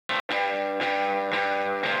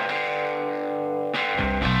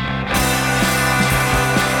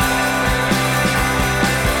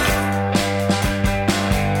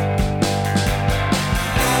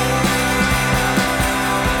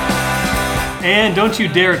And don't you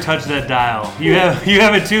dare touch that dial. You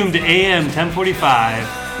have it tuned to AM 1045,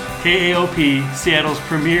 KAOP, Seattle's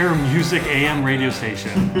premier music AM radio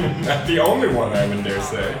station. Not the only one, I would dare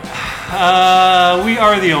say. We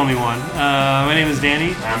are the only one. My name is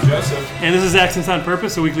Danny. I'm Joseph. And this is Accents on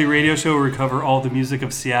Purpose, a weekly radio show where we cover all the music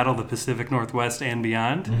of Seattle, the Pacific Northwest, and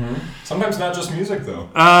beyond. Mm-hmm. Sometimes not just music, though.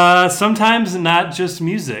 Sometimes not just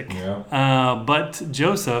music. Yeah. But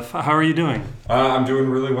Joseph, how are you doing? I'm doing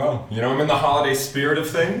really well. You know, I'm in the holiday spirit of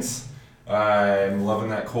things. I'm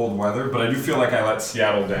loving that cold weather, but I do feel like I let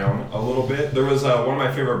Seattle down a little bit. There was one of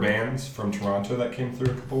my favorite bands from Toronto that came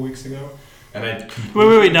through a couple weeks ago. And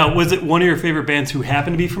Wait. Now, was it one of your favorite bands who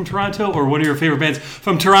happened to be from Toronto, or one of your favorite bands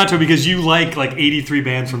from Toronto because you like 83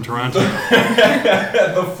 bands from Toronto?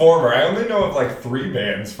 The former. I only know of 3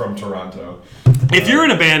 bands from Toronto. If you're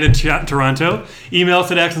in a band in Toronto, email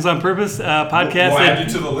us at Accents on Purpose podcast we'll add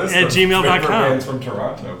you to the list at gmail.com. Favorite bands from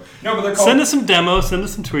Toronto. No, but they're called... Send us some demos. Send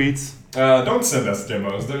us some tweets. Don't send us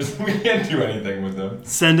demos. We can't do anything with them.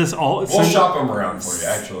 Send us all. We'll shop them around for you,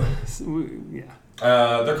 actually. Yeah.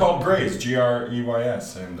 They're called Greys,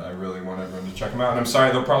 Greys, and I really want everyone to check them out. And I'm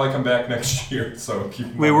sorry, they'll probably come back next year, so keep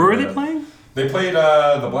them. Wait, where were they playing? They played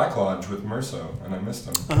the Black Lodge with Merso, and I missed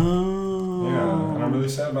them. Oh. Yeah, and I'm really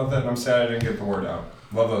sad about that, and I'm sad I didn't get the word out.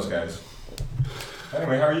 Love those guys.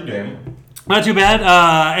 Anyway, how are you, Danny? Not too bad.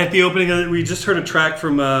 At the opening, we just heard a track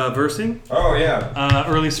from Versing. Oh, yeah.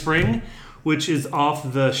 Early Spring, which is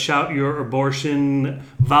off the Shout Your Abortion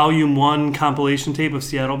Volume 1 compilation tape of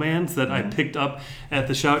Seattle bands that I picked up at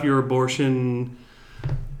the Shout Your Abortion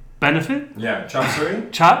benefit. Yeah, Chop Suey.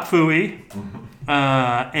 Chop Fooey.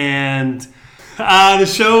 And the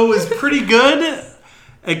show was pretty good,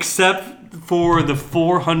 except for the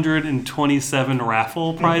 427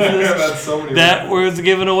 raffle prizes That's so many that raffles. was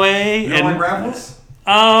given away. You don't like raffles?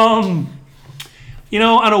 You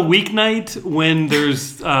know, on a weeknight when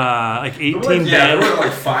there's 18 bands. Yeah, there were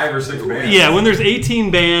 5 or 6 bands. Yeah, when there's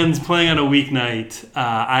 18 bands playing on a weeknight,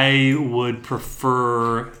 I would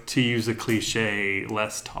prefer to use a cliche,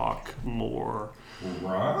 less talk, more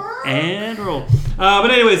Right. and roll.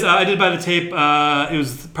 But anyways, I did buy the tape. It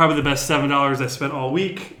was probably the best $7 I spent all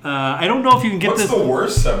week. I don't know if you can get this. What's the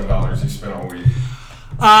worst $7 you spent all week?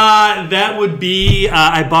 That would be,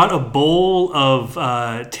 I bought a bowl of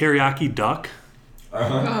teriyaki duck.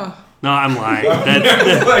 Uh-huh. No, I'm lying. What?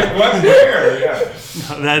 Where? Yeah.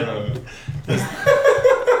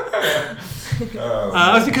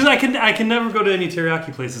 Because I can never go to any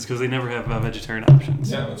teriyaki places because they never have vegetarian options.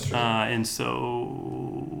 Yeah, that's true. And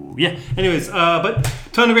so, yeah. Anyways, but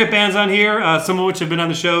ton of great bands on here. Some of which have been on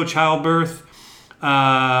the show: Childbirth,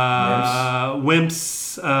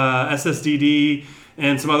 Wimps, SSDD.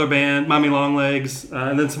 And some other band, Mommy Longlegs,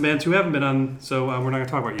 and then some bands who haven't been on, so we're not going to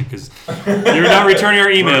talk about you because you're not returning our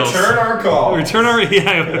emails. Return our call.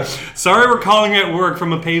 Yeah. Sorry we're calling at work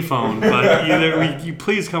from a payphone, but you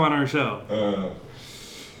please come on our show.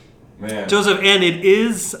 Man. Joseph, and it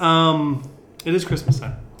is Christmas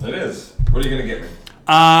time. It is. What are you going to get me?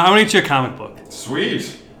 I'm going to get you a comic book. Sweet. Do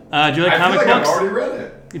you like I comic feel like books? I've already read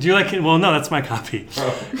it. Do you like it? Well, no, that's my copy.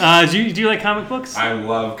 Oh. Do you like comic books? I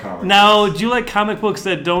love comic Now, books. do you like comic books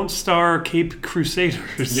that don't star Cape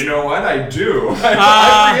Crusaders? You know what? I do.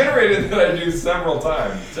 I reiterated that I do several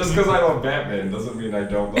times. Just because I love Batman doesn't mean I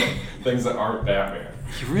don't love things that aren't Batman.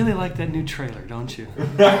 You really like that new trailer, don't you?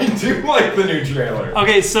 I do like the new trailer.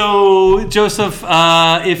 Okay, so, Joseph,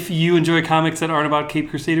 if you enjoy comics that aren't about Cape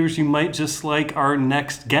Crusaders, you might just like our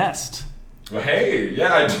next guest. Well, hey,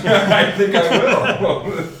 yeah, I think I will.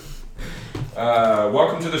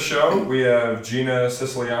 Welcome to the show. We have Gina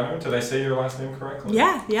Siciliano. Did I say your last name correctly?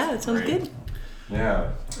 Yeah, that sounds good.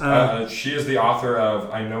 Yeah. She is the author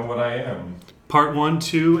of I Know What I Am. Part 1,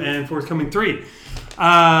 2, and forthcoming 3.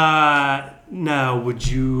 Now, would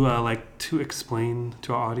you like to explain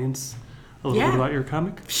to our audience a little bit about your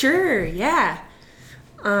comic? Sure, yeah.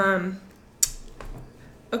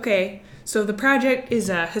 Okay. So the project is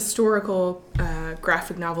a historical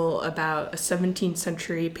graphic novel about a 17th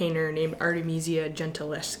century painter named Artemisia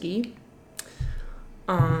Gentileschi.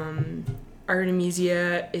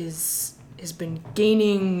 Artemisia has been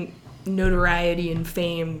gaining notoriety and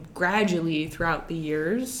fame gradually throughout the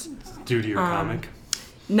years. Due to your comic?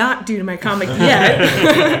 Not due to my comic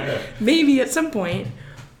yet. Maybe at some point.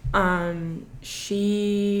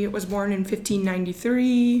 She was born in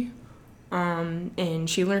 1593. And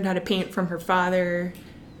she learned how to paint from her father,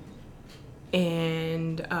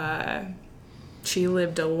 and she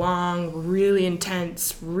lived a long, really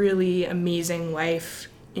intense, really amazing life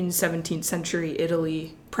in 17th century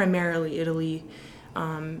Italy, primarily Italy,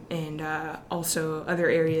 and also other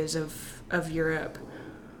areas of Europe.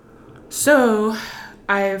 So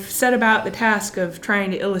I've set about the task of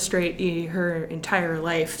trying to illustrate her entire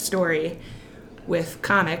life story with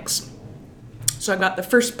comics. So I got the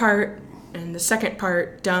first part and the second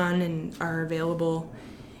part done and are available.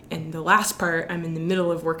 And the last part I'm in the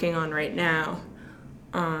middle of working on right now.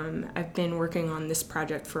 I've been working on this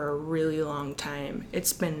project for a really long time.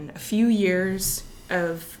 It's been a few years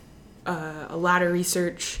of a lot of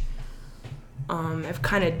research. I've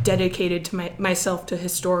kind of dedicated to myself to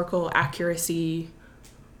historical accuracy.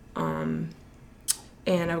 And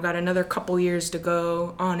I've got another couple years to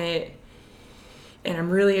go on it. And I'm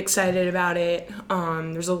really excited about it.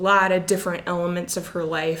 There's a lot of different elements of her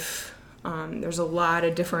life. There's a lot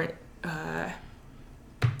of different,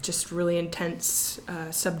 just really intense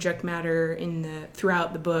subject matter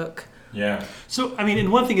throughout the book. Yeah. So, I mean,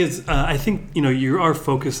 and one thing is, I think, you are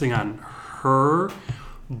focusing on her,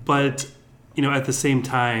 but, at the same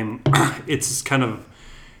time, it's kind of,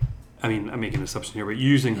 I mean, I'm making an assumption here, but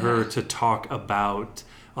using her to talk about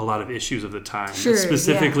a lot of issues of the time. Sure,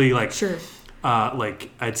 specifically, yeah. like, Sure.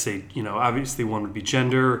 Like, I'd say, obviously one would be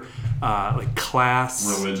gender, like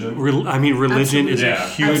class. Religion. Religion is a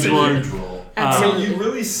huge one. Role. Absolutely. You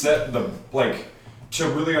really set to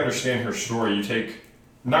really understand her story, you take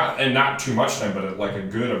not too much time, but like a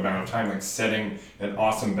good amount of time, like setting an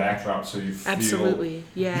awesome backdrop so you feel Absolutely,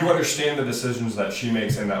 yeah. you understand the decisions that she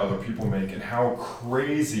makes and that other people make, and how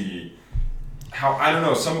crazy, I don't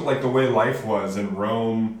know, some like the way life was in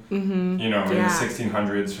Rome, in the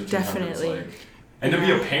 1600s, 1500s, Definitely. and to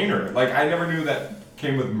be a painter, like I never knew that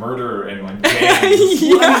came with murder and like gangs.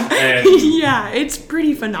 Yeah, it's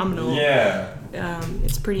pretty phenomenal. Yeah.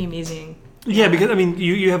 It's pretty amazing. Yeah, because I mean,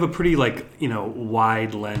 you have a pretty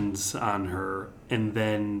wide lens on her, and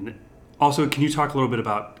then also, can you talk a little bit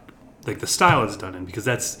about like the style it's done in? Because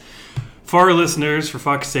that's for our listeners, for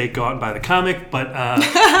fuck's sake, go out and buy the comic. But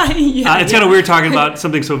it's kind of weird talking about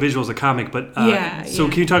something so visual as a comic. But so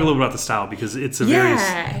can you talk a little bit about the style, because it's a very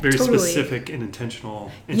totally. specific and interesting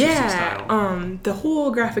style. The whole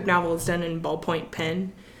graphic novel is done in ballpoint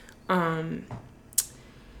pen.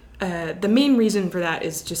 The main reason for that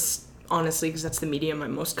is just honestly because that's the medium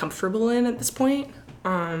I'm most comfortable in at this point.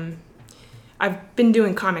 I've been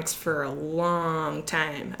doing comics for a long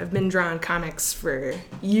time. I've been drawing comics for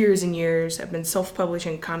years and years. I've been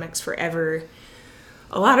self-publishing comics forever.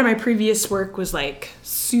 A lot of my previous work was like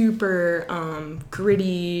super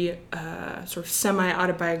gritty, sort of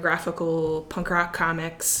semi-autobiographical punk rock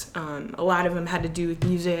comics. A lot of them had to do with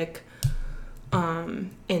music.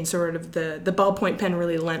 And sort of the ballpoint pen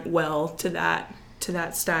really lent well to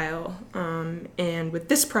that style. And with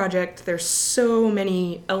this project, there's so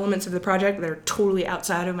many elements of the project that are totally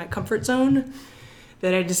outside of my comfort zone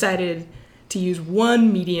that I decided to use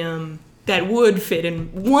one medium that would fit in,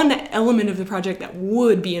 one element of the project that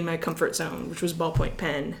would be in my comfort zone, which was ballpoint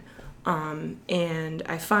pen. And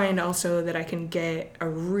I find also that I can get a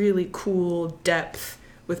really cool depth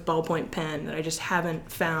with ballpoint pen that I just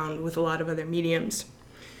haven't found with a lot of other mediums.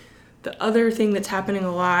 The other thing that's happening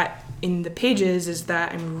a lot in the pages is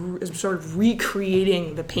that I'm sort of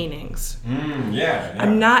recreating the paintings.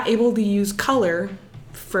 I'm not able to use color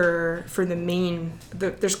for the main...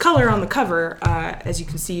 there's color on the cover, as you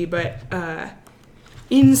can see, but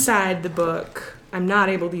inside the book, I'm not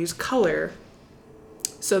able to use color.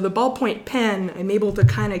 So the ballpoint pen, I'm able to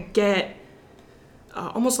kind of get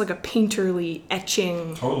almost like a painterly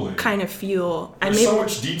etching kind of feel. There's so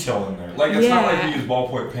much detail in there. Like, it's not like you use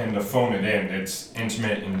ballpoint pen to phone it in. It's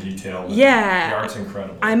intimate and detailed. The art's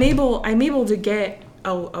incredible. I'm able to get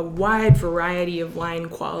a wide variety of line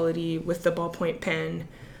quality with the ballpoint pen.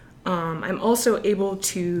 I'm also able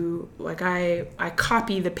to, I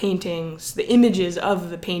copy the paintings, the images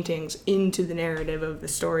of the paintings into the narrative of the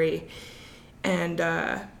story. And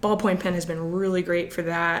ballpoint pen has been really great for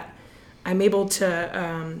that. I'm able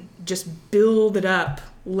to just build it up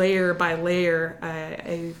layer by layer.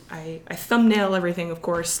 I thumbnail everything, of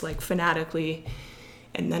course, like fanatically.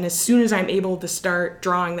 And then as soon as I'm able to start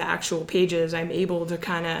drawing the actual pages, I'm able to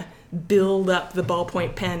kind of build up the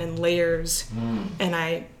ballpoint pen in layers. And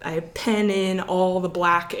I pen in all the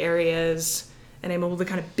black areas, and I'm able to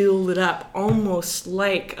kind of build it up almost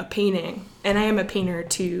like a painting. And I am a painter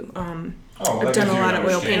too. I've done a lot of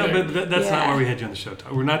oil painting. No, but that's not why we had you on the show.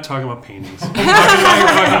 We're not talking about paintings. We're talking about your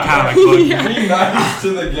fucking comic book. Be nice to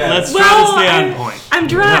the guests. Let's try to stay on point. I'm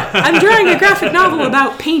drawing a graphic novel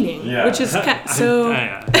about painting, which is so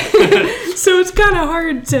it's kind of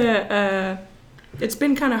hard to. It's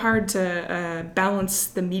been kind of hard to balance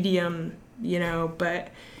the medium, but.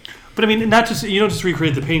 But I mean, not just you don't just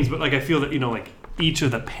recreate the paintings, but I feel that each of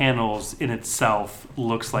the panels in itself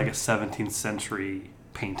looks like a 17th century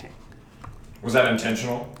painting. Was that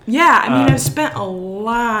intentional? Yeah, I mean, I've spent a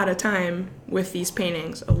lot of time with these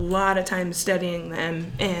paintings, a lot of time studying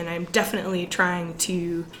them, and I'm definitely trying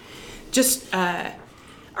to just...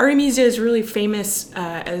 Artemisia is really famous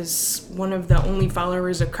as one of the only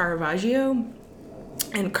followers of Caravaggio,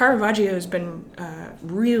 and Caravaggio has been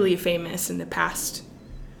really famous in the past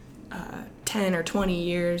 10 or 20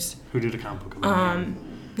 years. Who did a comic book about him?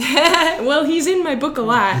 Well, he's in my book a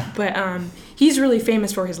lot, but he's really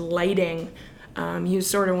famous for his lighting. He was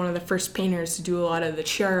sort of one of the first painters to do a lot of the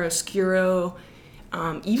chiaroscuro.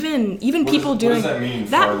 Even people doing... What does that mean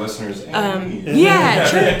for our listeners?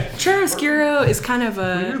 Chiaroscuro is kind of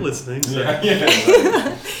a... You're listening. So.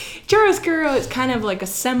 Yeah. Chiaroscuro is kind of like a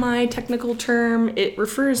semi-technical term. It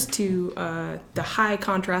refers to the high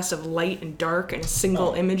contrast of light and dark in a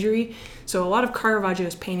single imagery. So a lot of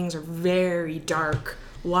Caravaggio's paintings are very dark,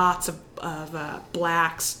 lots of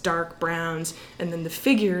blacks, dark browns, and then the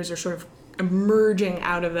figures are sort of emerging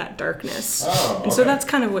out of that darkness. And so that's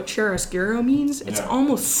kind of what chiaroscuro means. It's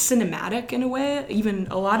almost cinematic in a way. Even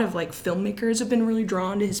a lot of like filmmakers have been really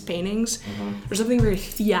drawn to his paintings. There's something very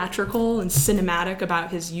theatrical and cinematic about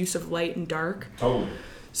his use of light and dark. Totally.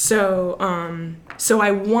 So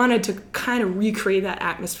I wanted to kind of recreate that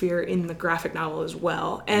atmosphere in the graphic novel as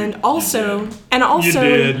well. And also You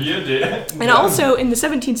did. And also in the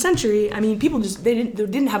 17th century, I mean, people just they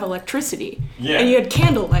didn't have electricity. Yeah. And you had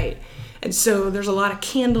candlelight. And so there's a lot of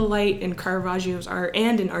candlelight in Caravaggio's art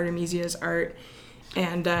and in Artemisia's art.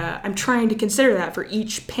 And I'm trying to consider that for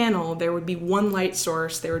each panel, there would be one light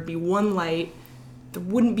source, there would be one light, there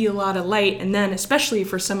wouldn't be a lot of light. And then especially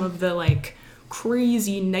for some of the like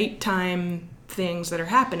crazy nighttime things that are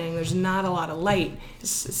happening, there's not a lot of light.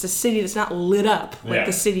 It's a city that's not lit up like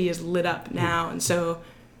the city is lit up now. And so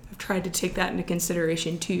I've tried to take that into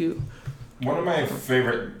consideration too. One of my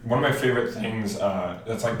favorite things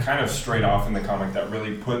that's like kind of straight off in the comic that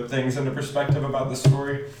really put things into perspective about the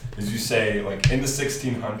story is you say like in the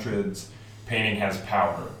 1600s painting has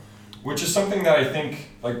power, which is something that I think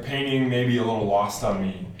like painting may be a little lost on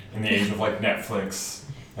me in the age of like Netflix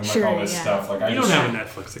and like all this stuff. Like you don't have a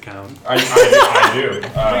Netflix account. I do. No, you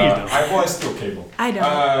don't. I steal cable. I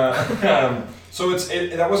don't. So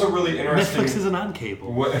that was a really interesting... Netflix isn't on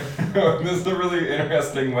cable. This is a really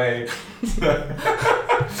interesting way.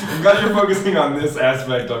 I'm glad you're focusing on this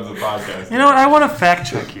aspect of the podcast. You know what? I want to fact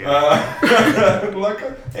check you.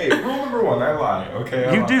 Hey, rule number one, I lie.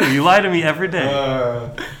 Okay. You do. You lie to me every day.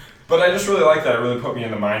 But I just really like that. It really put me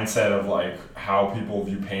in the mindset of like how people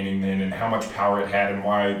view painting then and how much power it had and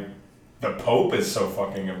why the Pope is so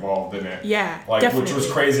fucking involved in it. Yeah, like definitely. Which was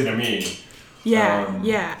crazy to me.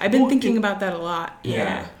 Yeah. I've been thinking about that a lot.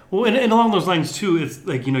 Yeah. Well, and along those lines too, it's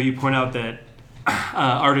like, you know, you point out that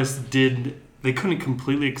artists they couldn't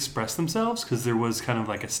completely express themselves because there was kind of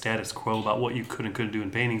like a status quo about what you could and couldn't do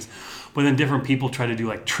in paintings. But then different people try to do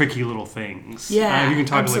like tricky little things. Yeah, you can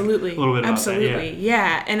talk absolutely. Like, a little bit about that.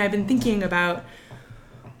 Yeah. And I've been thinking about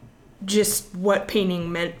just what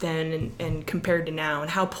painting meant then and compared to now and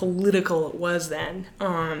how political it was then,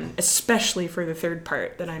 especially for the third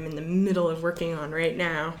part that I'm in the middle of working on right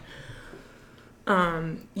now.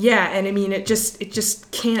 And I mean it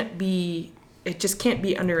just can't be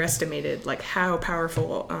underestimated like how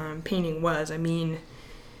powerful painting was. I mean,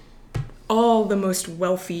 all the most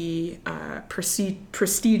wealthy,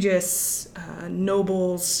 prestigious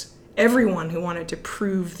nobles, everyone who wanted to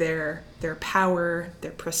prove their power,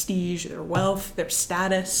 their prestige, their wealth, their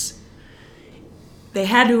status, they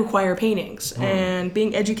had to acquire paintings. And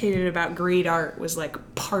being educated about great art was like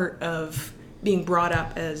part of being brought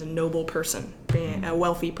up as a noble person, being a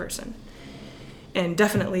wealthy person. And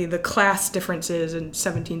definitely the class differences in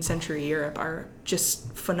 17th century Europe are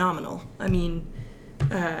just phenomenal. I mean,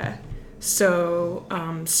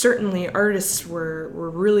 certainly artists were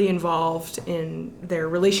really involved in their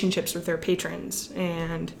relationships with their patrons,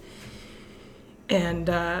 and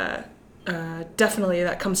definitely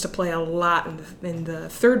that comes to play a lot in the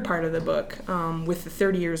third part of the book with the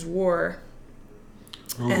 30 Years' War.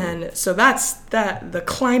 Ooh. And so that's the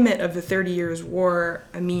climate of the 30 Years' War.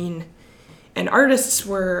 I mean, and artists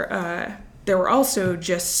were they were also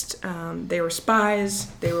just they were spies.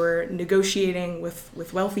 They were negotiating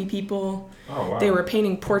with wealthy people. Oh, wow. They were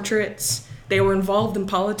painting portraits. They were involved in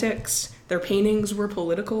politics. Their paintings were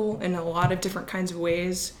political in a lot of different kinds of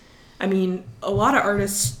ways. I mean, a lot of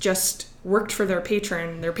artists just worked for their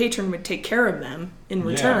patron. Their patron would take care of them in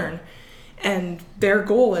return. Yeah. And their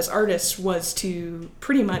goal as artists was to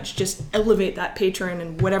pretty much just elevate that patron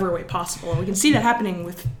in whatever way possible. And we can see that happening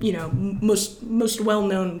with, you know, most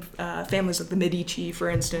well-known families like the Medici, for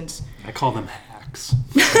instance. I call them hacks. complex.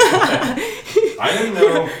 I didn't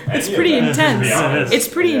know. It's pretty intense. honest. It's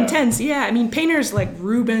pretty Yeah. intense. Yeah, I mean, painters like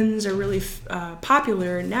Rubens are really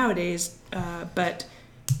popular nowadays, but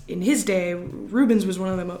in his day, Rubens was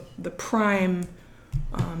one of the prime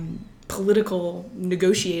political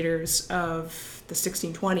negotiators of the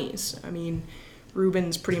 1620s. I mean,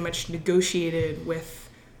 Rubens pretty much negotiated with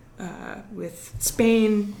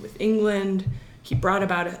Spain, with England. He brought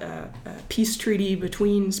about a peace treaty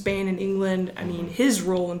between Spain and England. I mean, his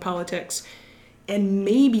role in politics, and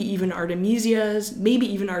maybe even Artemisia's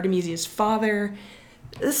father.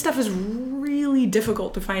 This stuff is really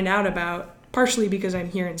difficult to find out about, partially because I'm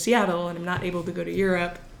here in Seattle and I'm not able to go to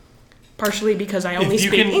Europe, partially because I only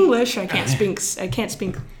speak English. I can't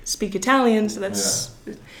speak Italian, so that's...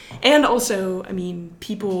 Yeah. And also, I mean,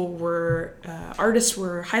 artists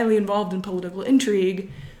were highly involved in political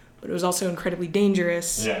intrigue, but it was also incredibly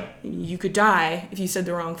dangerous. Yeah. You could die if you said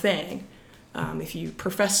the wrong thing. If you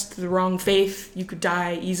professed the wrong faith, you could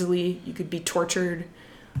die easily. You could be tortured.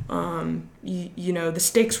 The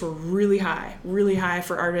stakes were really high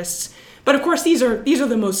for artists. But of course, these are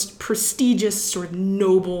the most prestigious, sort of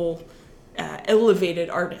noble, elevated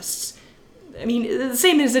artists. I mean, the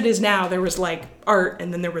same as it is now. There was like art,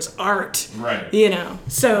 and then there was art. Right.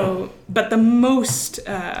 So, but the most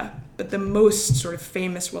sort of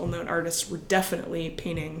famous, well-known artists were definitely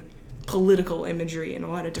painting political imagery in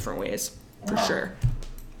a lot of different ways, for sure.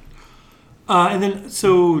 And then,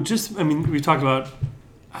 we talked about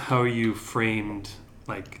how you framed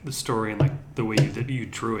like the story and like the way that you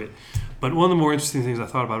drew it. But one of the more interesting things I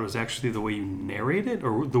thought about was actually the way you narrate it,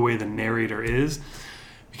 or the way the narrator is,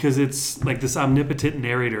 because it's like this omnipotent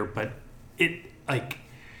narrator, but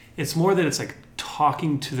it's more that it's like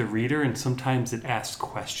talking to the reader, and sometimes it asks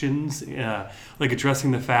questions, like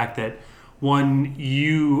addressing the fact that, one,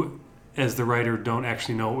 you as the writer don't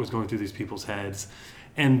actually know what was going through these people's heads.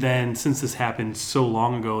 And then since this happened so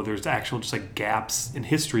long ago, there's actual just like gaps in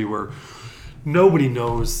history where nobody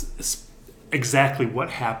knows exactly what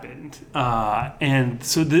happened. And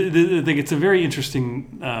so I think it's a very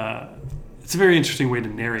interesting way to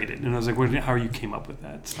narrate it. And I was like, how you came up with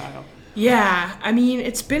that style? Yeah, I mean,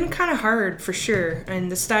 it's been kind of hard for sure,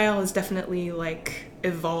 and the style has definitely like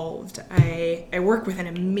evolved. I work with an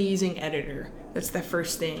amazing editor. That's the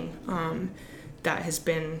first thing that has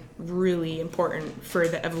been really important for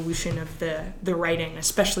the evolution of the writing,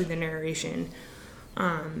 especially the narration.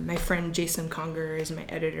 My friend Jason Conger is my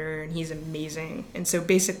editor, and he's amazing. And so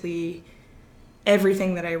basically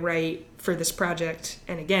everything that I write for this project,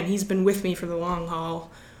 and again, he's been with me for the long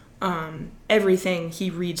haul, everything he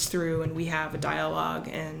reads through, and we have a dialogue,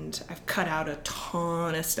 and I've cut out a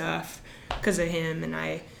ton of stuff because of him,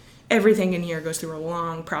 and everything in here goes through a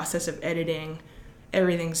long process of editing.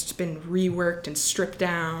 Everything's been reworked and stripped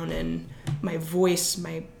down, and my voice,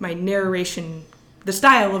 my narration, the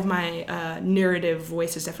style of my narrative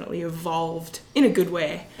voice has definitely evolved in a good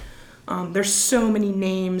way. There's so many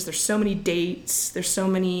names, there's so many dates, there's so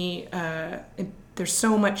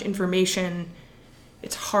much information.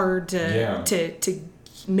 It's hard to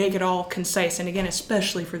make it all concise. And again,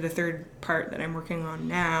 especially for the third part that I'm working on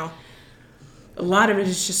now, a lot of it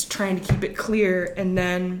is just trying to keep it clear. And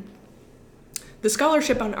then the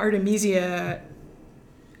scholarship on Artemisia,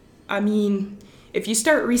 I mean, if you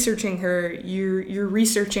start researching her, you're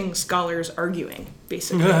researching scholars arguing,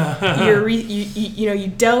 basically. You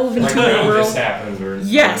delve into the world. This happened, or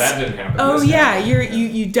yes. That didn't happen. Oh yeah,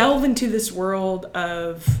 you delve into this world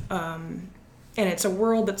of, and it's a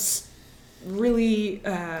world that's really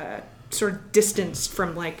sort of distanced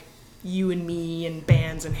from like you and me and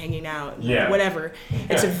bands and hanging out and whatever.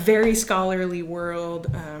 It's a very scholarly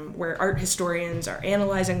world where art historians are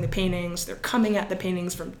analyzing the paintings. They're coming at the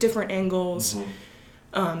paintings from different angles.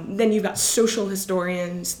 Mm-hmm. Then you've got social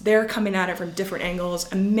historians. They're coming at it from different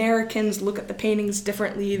angles. Americans look at the paintings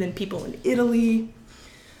differently than people in Italy.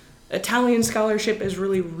 Italian scholarship is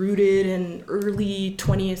really rooted in early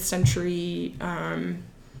 20th century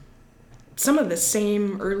some of the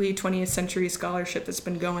same early 20th century scholarship that's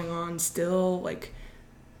been going on still, like,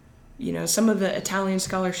 some of the Italian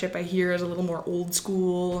scholarship I hear is a little more old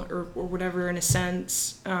school or whatever in a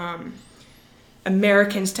sense.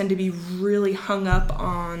 Americans tend to be really hung up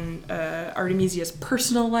on Artemisia's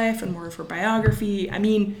personal life and more of her biography. I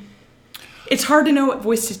mean, it's hard to know what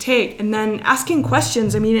voice to take. And then asking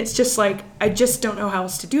questions, I mean, it's just like, I just don't know how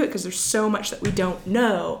else to do it because there's so much that we don't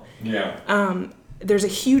know. Yeah. There's a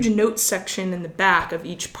huge notes section in the back of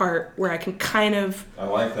each part where I can kind of... I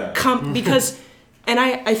like that. And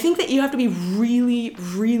I think that you have to be really,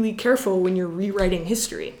 really careful when you're rewriting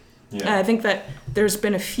history. Yeah. And I think that there's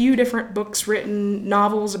been a few different books written,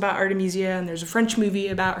 novels about Artemisia, and there's a French movie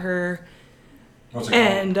about her. What's it called?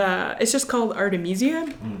 And it's just called Artemisia.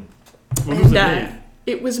 When was it And made?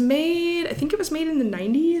 it was made, I think it was made in the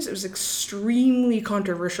 90s. It was extremely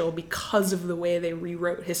controversial because of the way they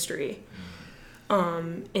rewrote history.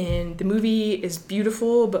 And the movie is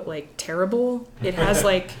beautiful, but like terrible. It has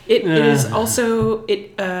like, it is also,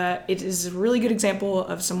 it is a really good example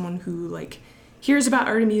of someone who like hears about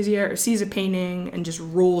Artemisia or sees a painting and just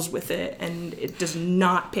rolls with it. And it does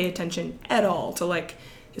not pay attention at all to like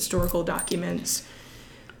historical documents.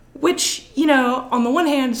 Which, you know, on the one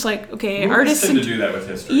hand, it's like, okay, Movies artists tend and, to do that with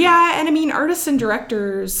history. yeah, and I mean, artists and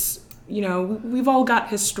directors, you know, we've all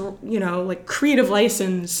got like creative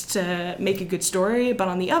license to make a good story. But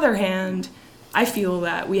on the other hand, I feel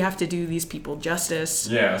that we have to do these people justice.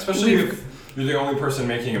 Yeah, especially if you're the only person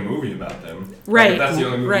making a movie about them. Like, Right. if that's the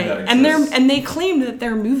only movie that And exists. they claimed that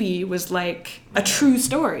their movie was like a true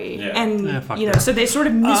story. Yeah. And Yeah, fuck you know, that. so they sort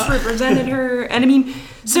of misrepresented her. And I mean,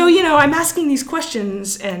 so you know, I'm asking these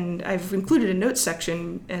questions and I've included a notes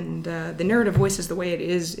section, and the narrative voice is the way it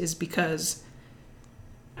is because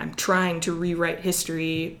I'm trying to rewrite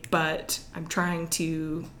history, but I'm trying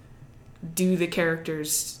to do the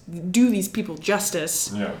characters, do these people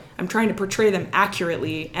justice. Yeah. I'm trying to portray them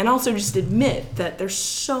accurately and also just admit that there's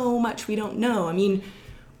so much we don't know. I mean,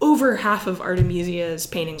 over half of Artemisia's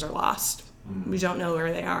paintings are lost. We don't know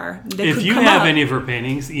where they are. They If could you come have up. any of her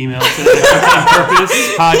paintings, email us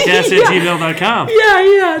at podcast@gmail.com.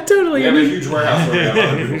 Yeah, totally. We I have a mean, huge warehouse where we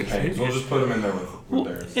have other people's paintings. We'll just put them in there with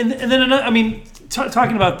theirs. And then another, I mean,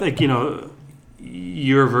 talking about like, you know,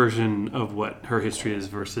 your version of what her history is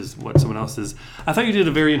versus what someone else is. I thought you did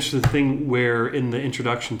a very interesting thing where in the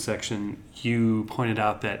introduction section you pointed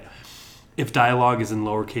out that if dialogue is in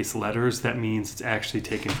lowercase letters, that means it's actually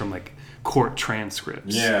taken from like court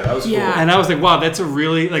transcripts. Yeah, that was cool. Yeah. And I was like, wow, that's a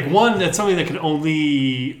really, like, one, that's something that could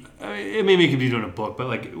only, maybe it could be done in a book, but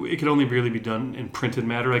like, it could only really be done in printed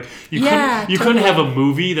matter. Like, you couldn't have a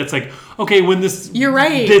movie that's like, okay, when this, You're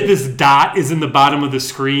right. this dot is in the bottom of the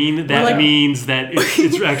screen, that like- means that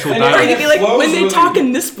it's actual And or dialogue. you'd be like, It flows when they really talk good.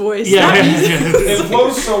 in this voice. Yeah, that means- It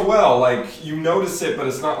flows so well. Like, you notice it, but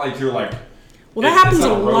it's not like you're like... Well, that it's happens a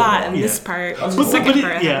not rote lot now. in this Yeah. part. That's In the cool. second But it-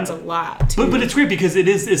 part, it yeah. happens a lot, too. But it's great because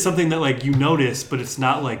it's something that like you notice, but it's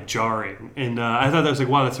not like jarring. And I thought that was like,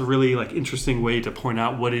 wow, that's a really like interesting way to point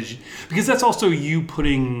out what is, because that's also you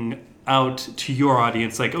putting out to your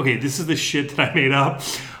audience like, okay, this is the shit that I made up.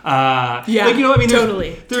 Yeah, like, you know, I mean,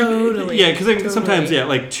 totally. yeah, because sometimes, Totally. yeah,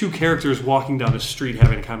 like two characters walking down the street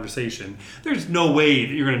having a conversation. There's no way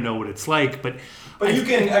that you're gonna know what it's like, but you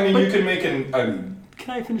can, I mean, you can make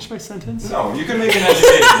can I finish my sentence? no, you can make an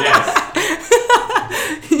educated guess.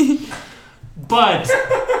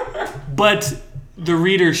 But the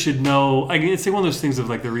reader should know. I mean, it's like one of those things of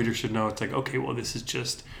like the reader should know. It's like, okay, well, this is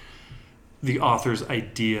just the author's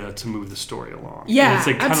idea to move the story along. Yeah, and it's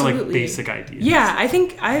like kind of like absolutely. basic ideas. Yeah, I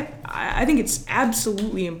think it's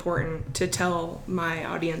absolutely important to tell my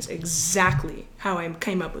audience exactly how I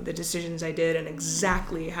came up with the decisions I did and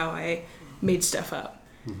exactly how I made stuff up.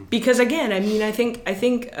 Because again, I mean, I think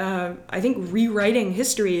rewriting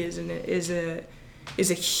history is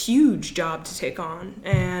a huge job to take on,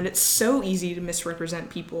 and it's so easy to misrepresent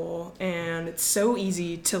people, and it's so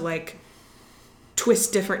easy to like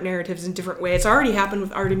twist different narratives in different ways. It's already happened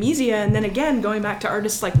with Artemisia, and then again, going back to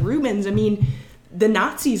artists like Rubens, I mean, the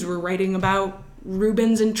Nazis were writing about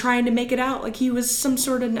Rubens and trying to make it out like he was some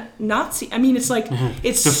sort of Nazi. I mean, it's like,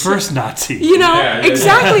 it's The first Nazi. you know, Yeah,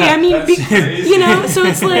 exactly. I mean, That's crazy. you know, so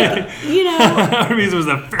it's like, you know, Hermes was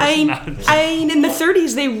the first Nazi. I mean, in the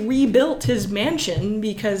 30s, they rebuilt his mansion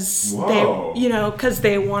because Whoa. because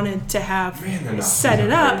they wanted to have Man, the Nazis set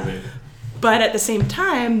it are up. crazy. But at the same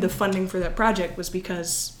time, the funding for that project was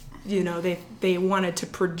because, you know, they wanted to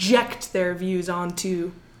project their views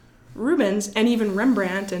onto Rubens and even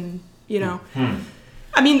Rembrandt, and, you know.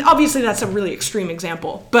 I mean, obviously that's a really extreme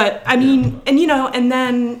example. But, I mean, and, you know, and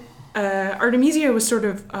then Artemisia was sort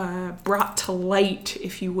of brought to light,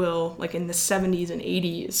 if you will, like in the 70s and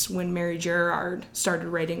 80s when Mary Gerard started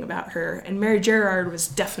writing about her. And Mary Gerard was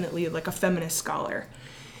definitely like a feminist scholar.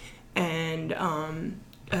 And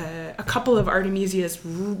a couple of Artemisia's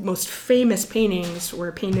most famous paintings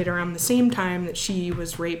were painted around the same time that she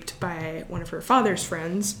was raped by one of her father's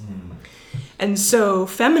friends. And so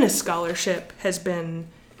feminist scholarship has been,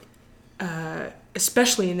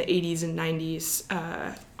 especially in the 80s and 90s,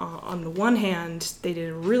 on the one hand, they did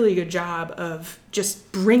a really good job of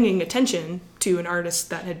just bringing attention to an artist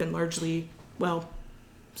that had been largely, well,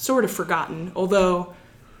 sort of forgotten, although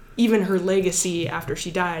even her legacy after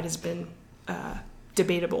she died has been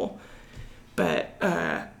debatable. But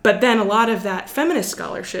then a lot of that feminist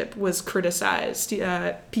scholarship was criticized.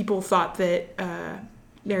 People thought that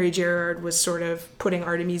Mary Gerard was sort of putting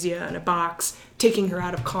Artemisia in a box, taking her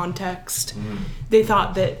out of context. They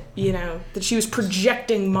thought that, that she was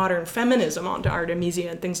projecting modern feminism onto Artemisia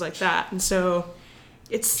and things like that. And so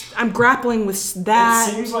I'm grappling with that.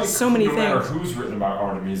 It seems like so many no matter things. who's written about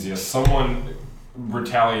Artemisia, someone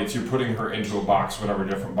retaliates. You're putting her into a box, whatever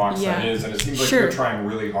different box that is, and it seems like you're trying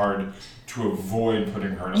really hard to avoid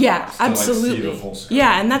putting her in a box. To absolutely. see the full scope.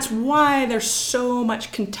 Yeah, and that's why there's so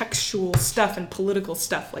much contextual stuff and political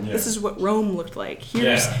stuff. Like, this is what Rome looked like.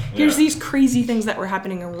 Here's these crazy things that were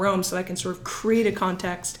happening in Rome, so I can sort of create a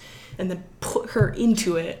context and then put her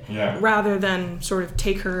into it, rather than sort of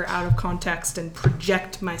take her out of context and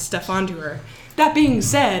project my stuff onto her. That being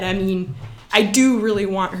said, I mean, I do really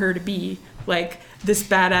want her to be like this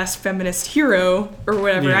badass feminist hero or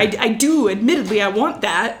whatever. Yeah. I do, admittedly, I want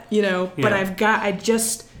that, but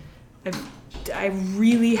I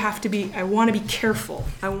really have to be, I want to be careful.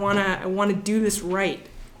 I want to do this right.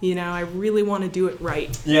 I really want to do it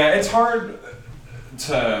right. Yeah, it's hard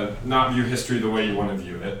to not view history the way you want to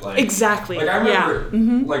view it. Like, exactly. Like, I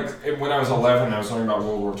remember, like, when I was 11, I was learning about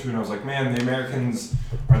World War II, and I was like, man, the Americans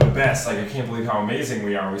are the best. Like, I can't believe how amazing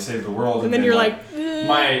we are. We saved the world. And then you're like,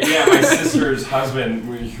 my sister's husband,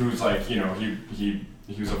 who's like,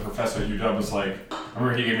 he was a professor at UW, was like, I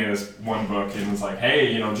remember he gave me this one book and was like,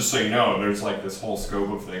 hey, just so you know, there's like this whole scope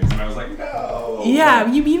of things. And I was like, no.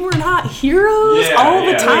 Yeah, you mean we're not heroes all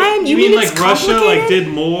the time? Wait, you mean like Russia did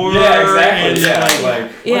more? Yeah,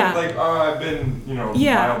 exactly. Yeah. I've been, mildly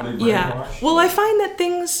brainwashed. Well, I find that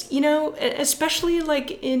things, especially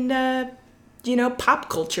like in pop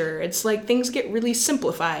culture, it's like things get really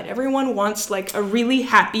simplified. Everyone wants like a really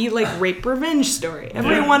happy like rape revenge story.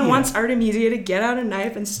 Everyone wants Artemisia to get out a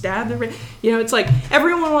knife and stab the it's like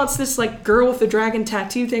everyone wants this like girl with the dragon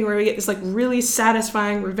tattoo thing where we get this like really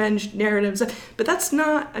satisfying revenge narratives. But that's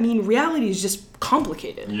not, I mean, reality is just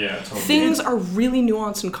complicated. Yeah, totally. Things are really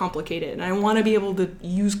nuanced and complicated, and I want to be able to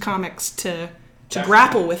use comics to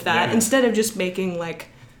grapple with that instead of just making like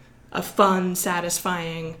a fun,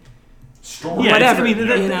 satisfying story. Yeah, whatever.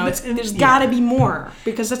 There's got to be more,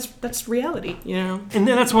 because that's reality, And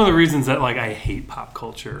that's one of the reasons that like I hate pop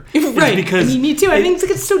culture. Right. Because I mean, me too. I think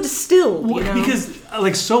it's so distilled. Because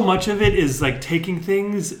like so much of it is like taking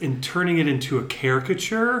things and turning it into a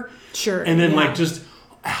caricature. Sure. And then like just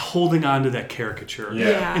holding on to that caricature.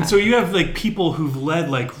 Yeah. And so you have like people who've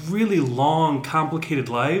led like really long, complicated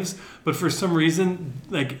lives, but for some reason,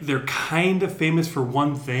 like they're kind of famous for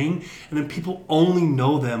one thing, and then people only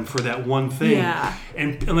know them for that one thing. Yeah.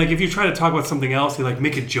 And like if you try to talk about something else, you like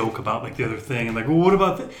make a joke about like the other thing, and like, well, what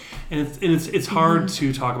about that? And it's hard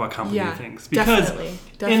to talk about complicated things because definitely.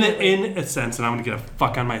 In a sense, and I'm gonna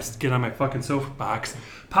get on my fucking soapbox.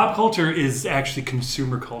 Pop culture is actually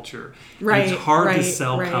consumer culture. Right. And it's hard to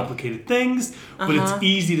sell complicated things, but it's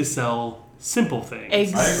easy to sell simple things.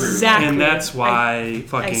 Exactly. And that's why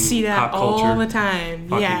I see that pop culture all the time.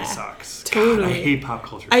 fucking sucks. Totally. God, I hate pop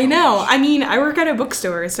culture. I know. I mean, I work at a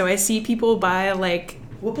bookstore, so I see people buy like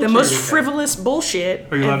the most frivolous bullshit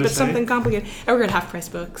Are you allowed and to put say? something complicated. I work at Half Price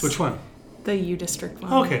Books. Which one? The U District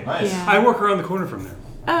one. Okay. Nice. Yeah. I work around the corner from there.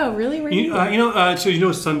 Oh, really? Where do you? So you know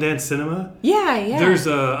Sundance Cinema? Yeah. There's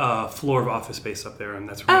a floor of office space up there, and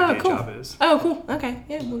that's where my day cool. job is. Oh, cool. Okay.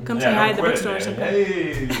 Yeah, we'll come say hi at the bookstore or something.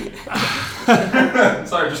 Hey.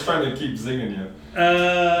 Sorry, just trying to keep zinging you.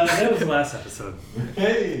 That was the last episode.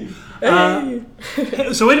 Hey.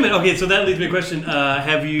 So wait a minute. Okay, so that leads me to a question.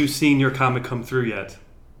 Have you seen your comic come through yet?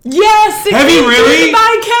 Yes! It Have you came really? through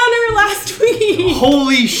my counter last week!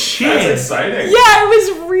 Holy shit! That's exciting. Yeah, it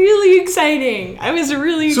was really exciting. I was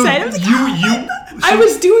really excited. I was like, I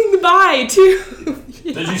was doing the buy, too.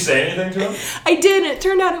 Did you say anything to him? I did. It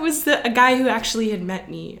turned out it was a guy who actually had met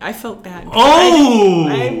me. I felt bad. Oh!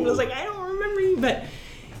 I was like, I don't remember you, but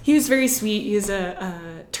he was very sweet. He was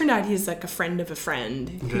turned out he's like a friend of a friend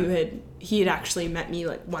who had actually met me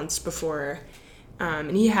like once before,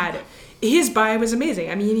 and his bio was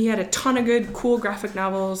amazing. I mean, he had a ton of good, cool graphic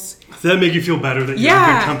novels. Does that make you feel better that you're in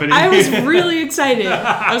good company? I was really excited.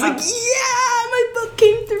 I was like, yeah, my book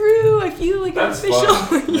came through. I feel like I'm official.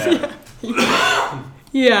 Fun.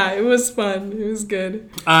 Yeah, it was fun. It was good.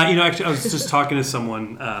 Actually, I was just talking to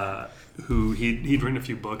someone who he'd written a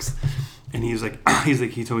few books, and he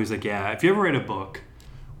told me, yeah, if you ever write a book,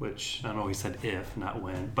 which I don't know, he said if, not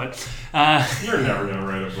when, but You're never gonna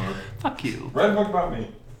write a book. Fuck you. Write a book about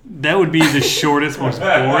me. That would be the shortest, most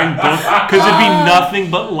boring book, because it'd be nothing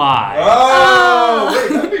but lies. Oh, wait,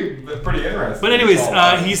 that'd be pretty pretty interesting. But anyways, It's all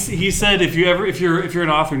about- he said if you're an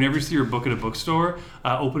author and you ever see your book at a bookstore,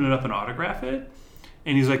 open it up and autograph it.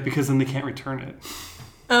 And he's like, because then they can't return it.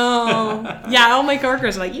 Oh, yeah. All my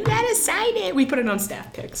coworkers are like, you gotta sign it. We put it on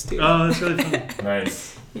staff picks too. Oh, that's really funny.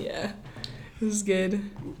 Nice. Yeah, it was good.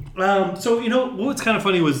 So what's kind of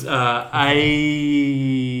funny was I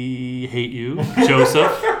hate you,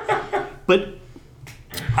 Joseph. But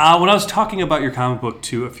when I was talking about your comic book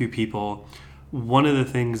to a few people, one of the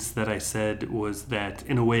things that I said was that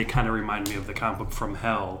in a way it kind of reminded me of the comic book From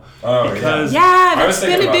Hell. Oh, because Yeah, I was that's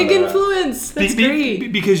been thinking a big about that. influence. That's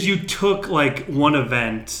great. Because you took like one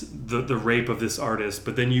event, the rape of this artist,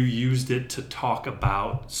 but then you used it to talk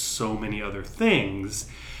about so many other things.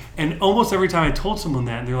 And almost every time I told someone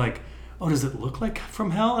that, they're like, oh, does it look like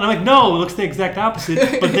From Hell? And I'm like, no, it looks the exact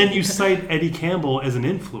opposite. But then you cite Eddie Campbell as an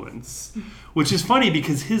influence, which is funny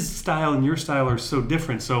because his style and your style are so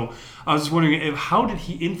different. So I was just wondering, how did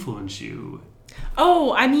he influence you?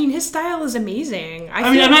 Oh, I mean, his style is amazing.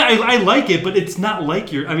 I like it, but it's not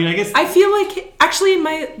like your. I mean, I guess I feel like actually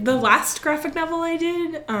the last graphic novel I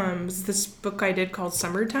did was this book I did called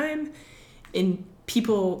Summertime, and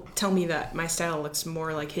people tell me that my style looks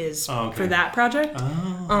more like his for that project.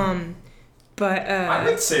 But I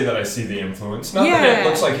would say that I see the influence. Not that Yeah. it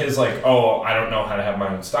looks like his, like, oh, I don't know how to have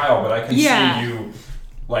my own style, but I can Yeah. see you,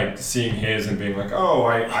 like, seeing his and being like, oh,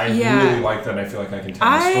 I Yeah. really like that, and I feel like I can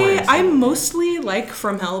tell the story. I mostly like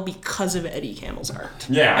From Hell because of Eddie Campbell's art.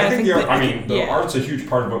 Yeah, I think the art, the yeah. art's a huge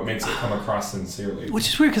part of what makes it come across sincerely. which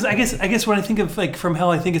is weird because I guess when I think of like From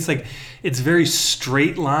Hell, I think it's like it's very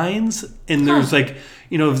straight lines, and there's like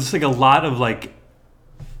it's like a lot of like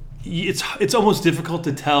it's almost difficult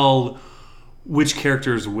to tell which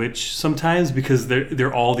character is which sometimes because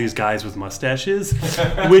they're all these guys with mustaches.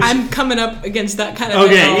 Which I'm coming up against that kind of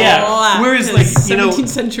Okay, thing a yeah. lot, Whereas, like, 17th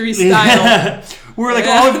century style. where like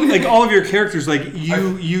all of your characters, like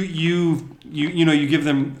you give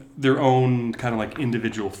them their own kind of like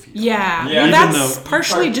individual feel. Yeah, Yeah, well, even that's though-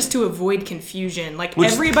 partially just to avoid confusion. Like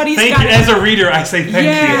Which, everybody's thank got you. As a reader, I say thank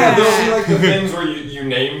Yeah. Yeah, there'll be like the things where you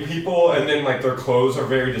name people and then like their clothes are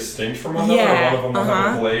very distinct from one another. Yeah, One of them will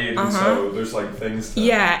have a blade, and so there's like things. To,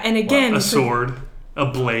 yeah, and again, you. A sword, a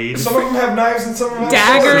blade. Some of them have knives and some of them have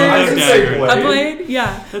Daggers. swords. I can say Dagger. blade. a blade,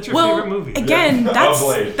 yeah. That's your well, favorite movie. Again, Yeah. A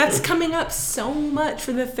blade. that's coming up so much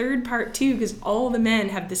for the third part too, because all the men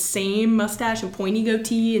have the same mustache and pointy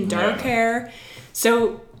goatee and dark Yeah. hair.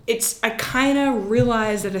 So I kind of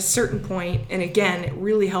realized at a certain point, and again, it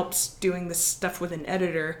really helps doing this stuff with an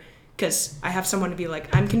editor, because I have someone to be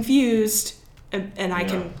like, I'm confused, and I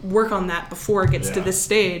can work on that before it gets to Yeah. this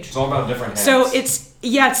stage. It's all about different hats. So it's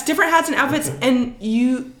different hats and outfits, and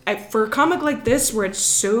for a comic like this where it's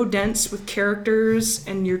so dense with characters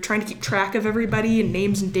and you're trying to keep track of everybody and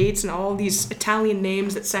names and dates and all these Italian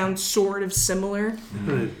names that sound sort of similar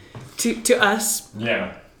to us,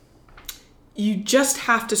 yeah. you just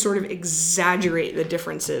have to sort of exaggerate the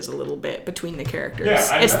differences a little bit between the characters.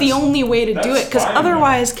 Yeah, it's the only way to do that's it, because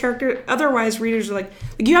fine, otherwise readers are like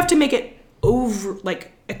you have to make it over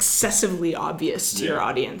like excessively obvious to your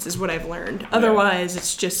audience is what I've learned. Otherwise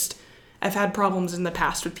it's just I've had problems in the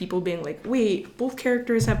past with people being like, wait, both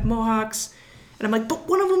characters have mohawks, and I'm like, but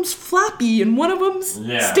one of them's floppy and one of them's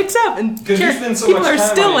sticks up, and Because you spend so people much are time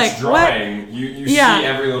still on like, each drawing, you see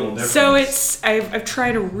every little difference. so I've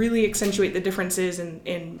tried to really accentuate the differences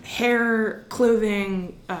in hair,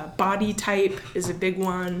 clothing, body type is a big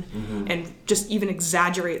one, and just even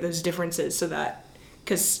exaggerate those differences so that,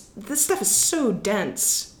 because this stuff is so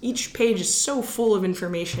dense, each page is so full of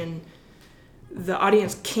information, the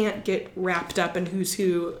audience can't get wrapped up in who's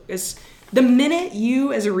who. Is the minute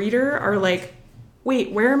you as a reader are like, wait,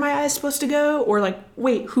 where are my eyes supposed to go? Or like,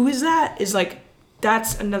 wait, who is that? Is like,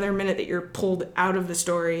 that's another minute that you're pulled out of the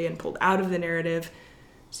story and pulled out of the narrative.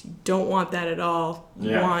 So you don't want that at all.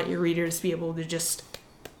 You want your readers to be able to just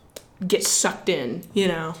get sucked in,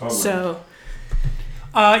 Totally. So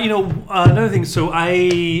another thing. So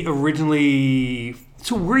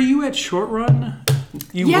were you at Short Run?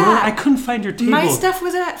 You were? I couldn't find your table. My stuff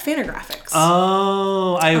was at Fantagraphics.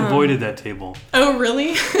 Oh, I avoided that table. Oh,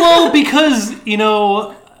 really? Well, because,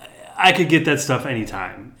 I could get that stuff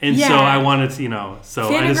anytime. And so I wanted to, so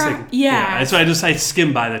I just like, so I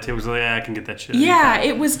skimmed by that table. So I can get that shit. Yeah,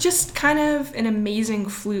 it was just kind of an amazing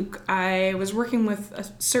fluke. I was working with a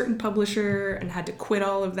certain publisher and had to quit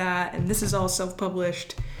all of that, and this is all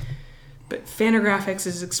self-published. But Fantagraphics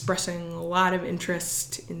is expressing a lot of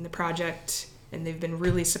interest in the project, and they've been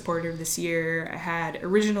really supportive this year. I had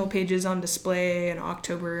original pages on display in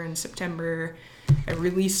October and September. I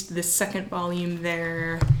released the second volume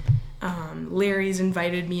there. Larry's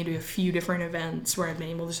invited me to a few different events where I've been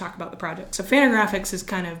able to talk about the project. So Fantagraphics has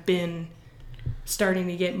kind of been starting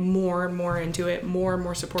to get more and more into it, more and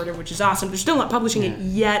more supportive, which is awesome. They're still not publishing it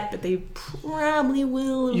yet, but they probably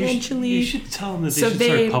will eventually. You should tell them that they should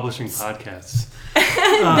start publishing podcasts.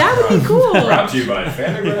 That would be cool. Brought to you by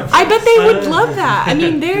Fantagraphics. I bet they would love that. I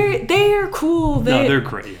mean, they are cool. They're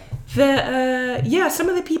great. Some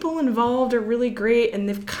of the people involved are really great, and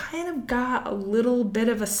they've kind of got a little bit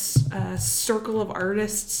of a circle of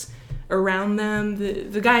artists around them.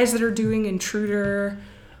 The guys that are doing Intruder.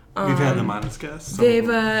 We've had them on as guests.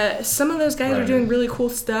 Some of those guys are doing really cool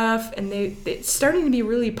stuff, and it's starting to be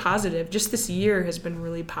really positive. Just this year has been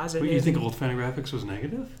really positive. Wait, you think old Fantagraphics was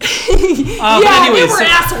negative? They were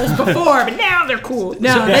assholes before, but now they're cool.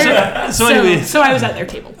 No, so I was at their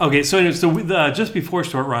table. Okay, so just before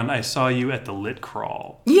Short Run, I saw you at the Lit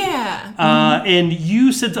Crawl. Yeah. And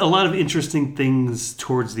you said a lot of interesting things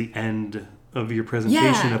towards the end of your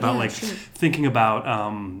presentation about thinking about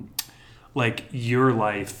like your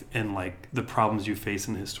life and like the problems you face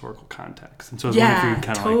in the historical context. And so I was wondering if you could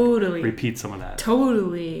kind of like repeat some of that.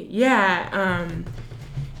 Totally. Yeah.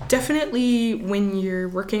 Definitely when you're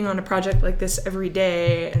working on a project like this every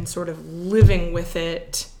day and sort of living with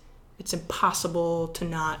it, it's impossible to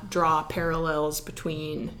not draw parallels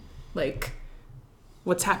between like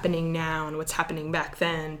what's happening now and what's happening back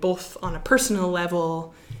then, both on a personal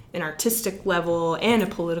level, an artistic level, and a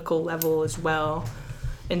political level as well.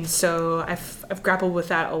 And so I've grappled with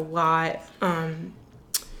that a lot. I'm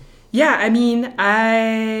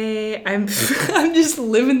just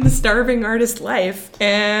living the starving artist life,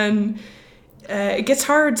 and it gets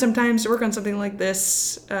hard sometimes to work on something like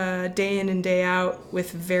this day in and day out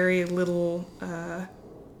with very little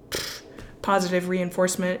positive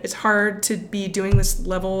reinforcement. It's hard to be doing this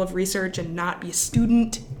level of research and not be a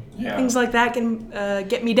student. Yeah. Things like that can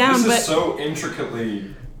get me down. This is so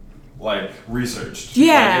intricately researched.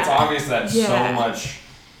 Yeah. Like, it's obvious that so much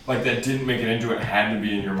that didn't make it into it had to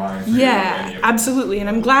be in your mind for you to do any of it. Absolutely. And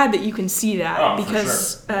I'm glad that you can see that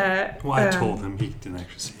because for sure. I told him he didn't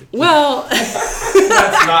actually see it. Well,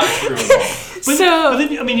 that's not true at all. But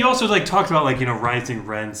then, you also talked about rising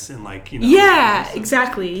rents and Yeah,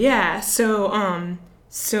 exactly. Yeah. So I'm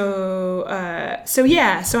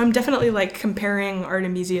definitely comparing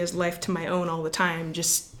Artemisia's life to my own all the time,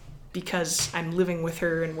 just because I'm living with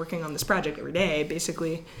her and working on this project every day,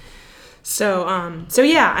 basically. I'm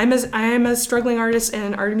a struggling artist,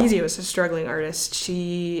 and Artemisia was a struggling artist.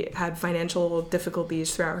 She had financial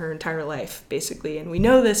difficulties throughout her entire life, basically, and we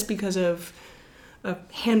know this because of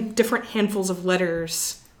different handfuls of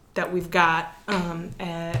letters that we've got.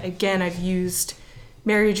 Again, I've used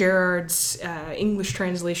Mary Gerard's English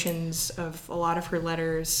translations of a lot of her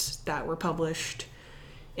letters that were published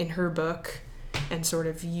in her book, and sort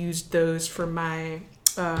of used those for my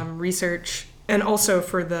research. And also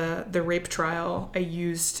for the rape trial, I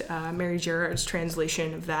used Mary Gerard's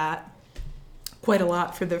translation of that quite a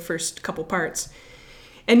lot for the first couple parts.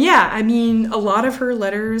 And a lot of her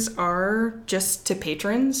letters are just to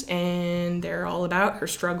patrons, and they're all about her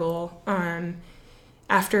struggle.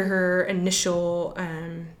 After her initial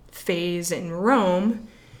phase in Rome,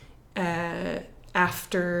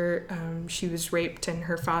 after she was raped and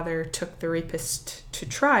her father took the rapist to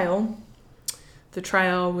trial, the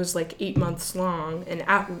trial was 8 months long, and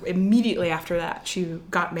immediately after that, she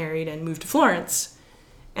got married and moved to Florence.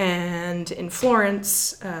 And in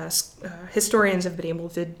Florence, historians have been able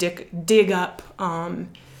to dig up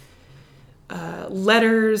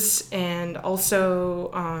letters and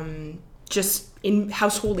also just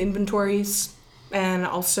household inventories, and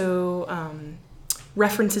also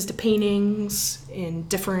references to paintings in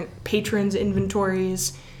different patrons'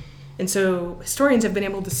 inventories. And so historians have been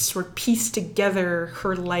able to sort of piece together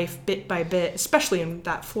her life bit by bit, especially in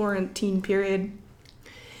that Florentine period.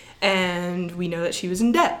 And we know that she was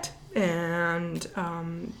in debt. And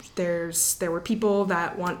there were people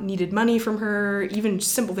that needed money from her, even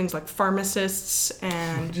simple things like pharmacists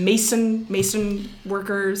and mason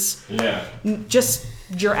workers. Yeah. Just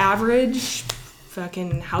your average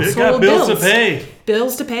fucking household bills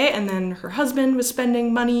to pay, and then her husband was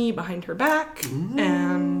spending money behind her back,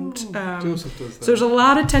 and so there's a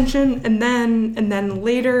lot of tension. And then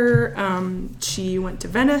later she went to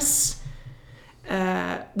Venice.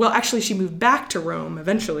 Actually, she moved back to Rome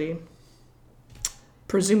eventually.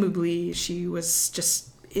 Presumably, she was just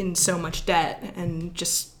in so much debt and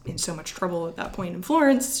just in so much trouble at that point in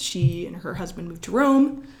Florence. She and her husband moved to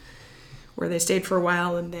Rome, where they stayed for a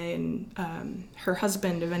while, and then her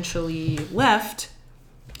husband eventually left.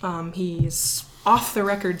 He's off the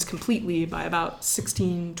records completely by about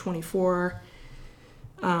 1624.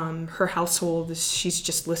 Her household, she's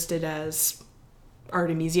just listed as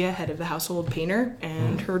Artemisia, head of the household painter,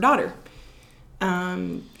 and her daughter.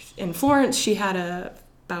 In Florence, she had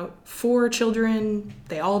about 4 children.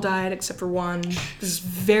 They all died except for one. This is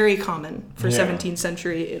very common for 17th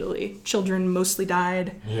century Italy. Children mostly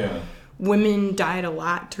died. Yeah. Women died a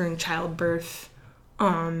lot during childbirth.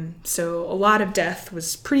 So a lot of death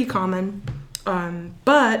was pretty common.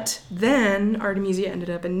 But then Artemisia ended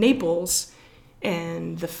up in Naples,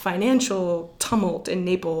 and the financial tumult in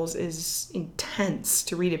Naples is intense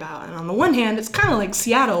to read about. And on the one hand, it's kind of like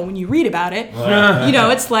Seattle when you read about it. You know,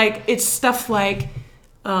 it's stuff like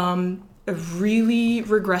a really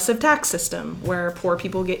regressive tax system where poor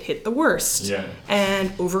people get hit the worst,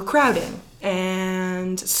 and overcrowding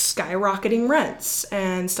and skyrocketing rents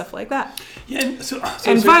and stuff like that. And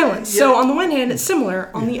violence. So on the one hand, it's similar.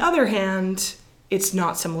 On the other hand, it's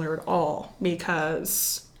not similar at all,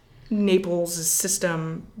 because Naples'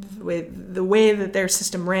 system, the way that their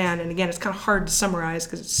system ran, and again, it's kind of hard to summarize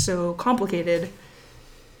because it's so complicated,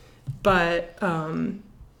 but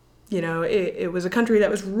it was a country that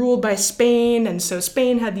was ruled by Spain, and so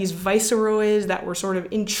Spain had these viceroys that were sort of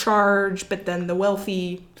in charge, but then the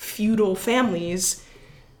wealthy feudal families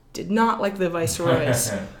did not like the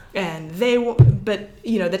viceroys. And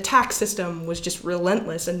the tax system was just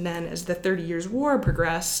relentless. And then as the 30 Years' War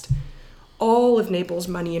progressed, all of Naples'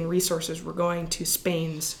 money and resources were going to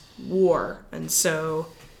Spain's war. And so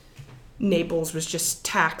Naples was just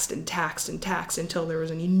taxed and taxed and taxed until there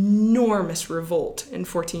was an enormous revolt in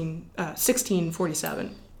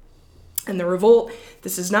 1647. And the revolt,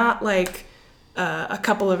 this is not like a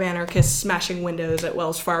couple of anarchists smashing windows at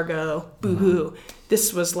Wells Fargo, boo-hoo.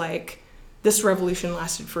 This revolution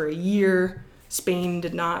lasted for a year. Spain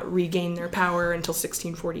did not regain their power until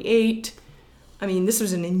 1648. I mean, this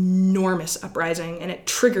was an enormous uprising, and it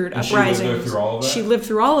triggered uprisings. She lived through all of that? She lived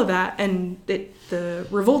through all of that, and the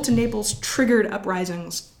revolt in Naples triggered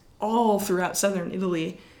uprisings all throughout southern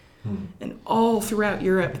Italy. And all throughout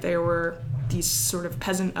Europe, there were these sort of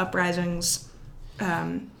peasant uprisings.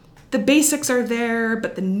 The basics are there,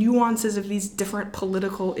 but the nuances of these different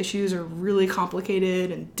political issues are really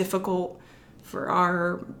complicated and difficult for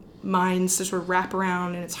our minds to sort of wrap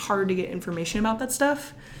around, and it's hard to get information about that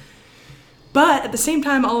stuff. But at the same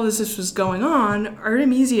time all of this was going on,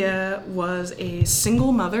 Artemisia was a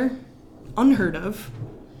single mother, unheard of,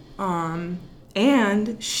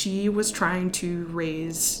 and she was trying to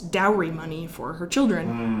raise dowry money for her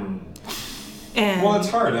children. And well, it's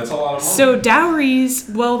hard. That's a lot of money. So dowries,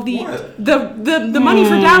 well, the money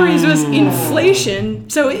for dowries was inflation.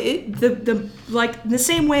 So the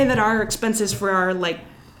same way that our expenses for our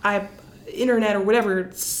internet or whatever,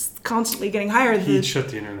 it's constantly getting higher. He'd shut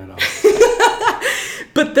the internet off.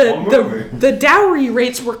 But the dowry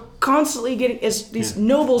rates were constantly getting, as these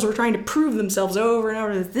nobles were trying to prove themselves over and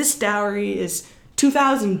over, that this dowry is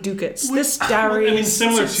 2,000 ducats. This dowry is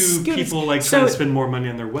similar to people trying to spend more money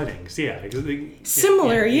on their weddings.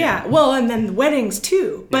 Similar. Well, and then weddings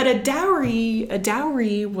too. But a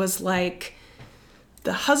dowry was like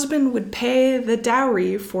the husband would pay the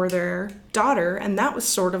dowry for their daughter, and that was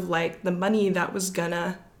sort of like the money that was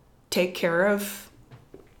gonna take care of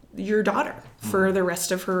your daughter for the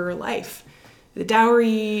rest of her life.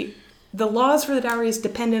 The laws for the dowry is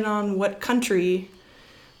dependent on what country,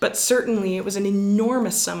 but certainly it was an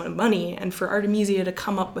enormous sum of money, and for Artemisia to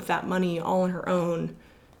come up with that money all on her own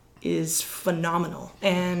is phenomenal.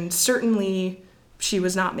 And certainly she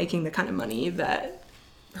was not making the kind of money that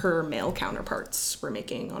her male counterparts were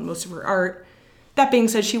making on most of her art. That being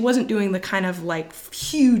said, she wasn't doing the kind of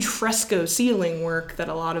huge fresco ceiling work that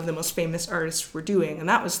a lot of the most famous artists were doing, and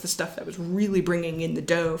that was the stuff that was really bringing in the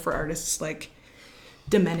dough for artists like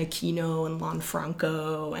Domenichino and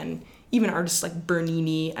Lanfranco, and even artists like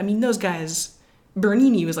Bernini. I mean, those guys,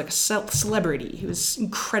 Bernini was like a celebrity. He was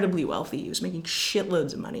incredibly wealthy. He was making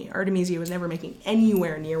shitloads of money. Artemisia was never making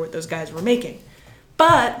anywhere near what those guys were making.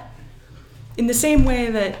 But in the same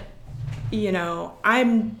way that,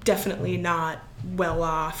 I'm definitely not well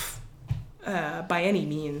off by any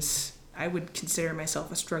means. I would consider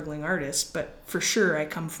myself a struggling artist, but for sure I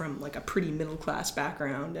come from a pretty middle class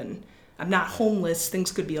background, and I'm not homeless.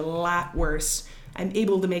 Things could be a lot worse. I'm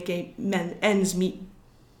able to make ends meet,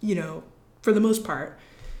 for the most part.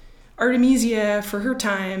 Artemisia, for her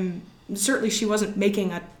time, certainly she wasn't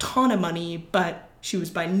making a ton of money, but she was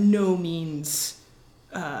by no means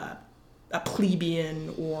a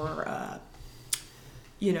plebeian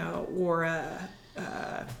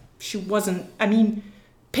she wasn't. I mean,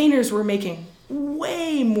 painters were making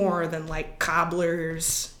way more than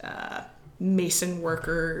cobblers, mason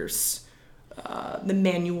workers, the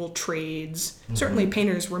manual trades. Certainly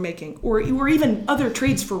painters were making, or even other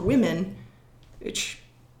trades for women, which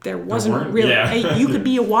there wasn't really. Yeah. You could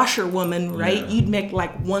be a washerwoman, right? Yeah. You'd make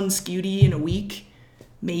like 1 scudi in a week,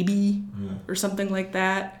 maybe, or something like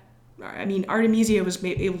that. I mean, Artemisia was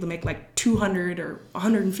able to make like 200 or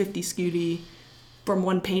 150 scudi from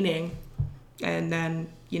one painting. And then,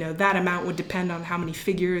 that amount would depend on how many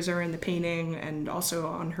figures are in the painting and also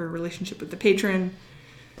on her relationship with the patron.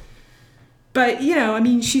 But, I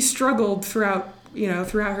mean, she struggled throughout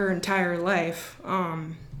her entire life.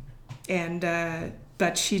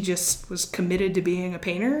 But she just was committed to being a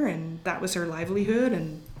painter, and that was her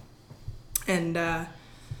livelihood. And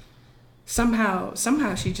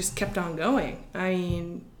somehow she just kept on going. I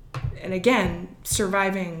mean, and again,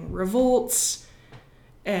 surviving revolts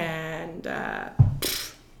and,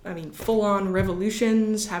 full-on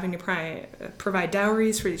revolutions, having to provide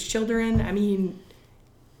dowries for these children. I mean,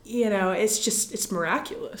 it's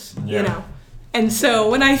miraculous, And so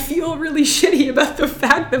when I feel really shitty about the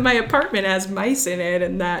fact that my apartment has mice in it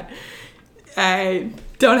and that I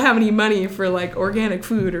don't have any money for like organic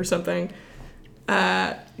food or something,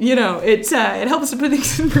 it helps to put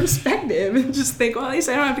things in perspective and just think, well, at least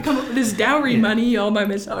I don't have to come up with this dowry money all by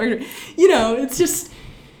myself. It's just,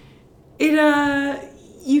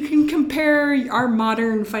 you can compare our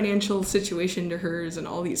modern financial situation to hers in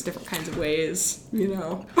all these different kinds of ways,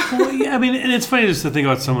 Well, yeah, I mean, and it's funny just to think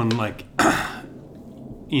about someone like,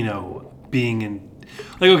 being in,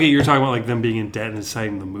 like, okay, you're talking about like them being in debt and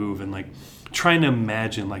deciding to move and like trying to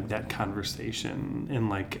imagine like that conversation and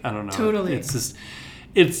like, I don't know. Totally. It's just,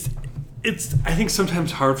 it's I think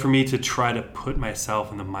sometimes hard for me to try to put myself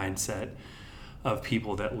in the mindset of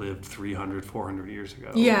people that lived 300, 400 years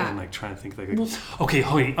ago. Yeah. And like trying to think like, okay,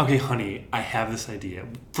 honey, I have this idea.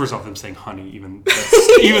 First off, them saying honey, even that's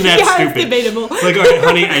yeah, stupid. It's debatable. Like, all right,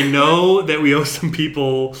 honey, I know that we owe some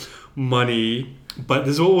people money, but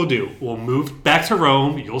this is what we'll do. We'll move back to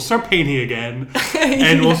Rome. You'll start painting again,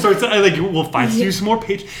 and we'll start to we'll find you some more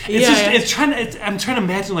pages. I'm trying to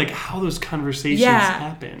imagine like how those conversations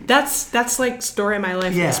happen. That's like story of my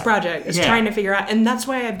life with this project is trying to figure out, and that's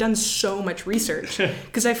why I've done so much research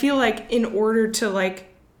because I feel like in order to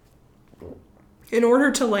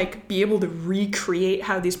be able to recreate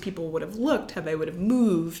how these people would have looked, how they would have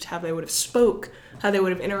moved, how they would have spoke, how they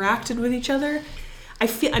would have interacted with each other. I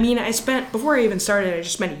spent, before I even started, I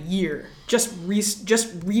just spent a year just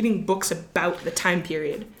reading books about the time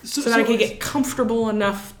period so that I could get comfortable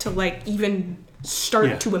enough to like even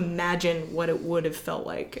start to imagine what it would have felt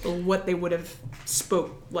like or what they would have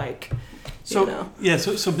spoke like. So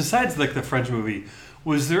besides like the French movie,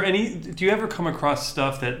 was there do you ever come across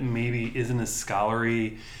stuff that maybe isn't as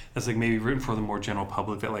scholarly, that's like maybe written for the more general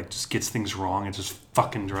public that like just gets things wrong and just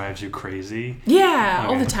fucking drives you crazy? Yeah,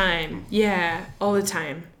 all the time. Yeah, all the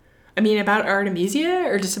time. I mean, about Artemisia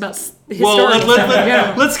or just about historical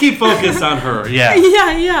stuff? Let's keep focused on her. Yeah.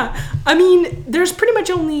 Yeah. I mean, there's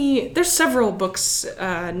several books,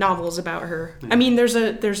 novels about her. I mean, there's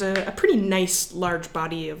a pretty nice large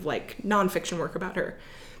body of like nonfiction work about her.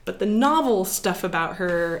 But the novel stuff about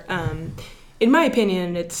her, in my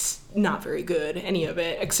opinion, it's not very good, any of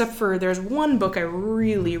it, except for there's one book I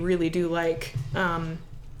really, really do like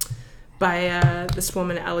by this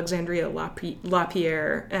woman, Alexandria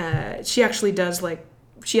Lapierre. She actually does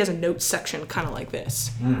she has a notes section kind of like this,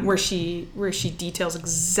 where she details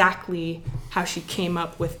exactly how she came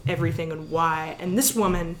up with everything and why. And this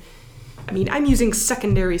woman, I mean, I'm using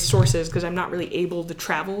secondary sources because I'm not really able to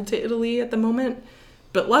travel to Italy at the moment.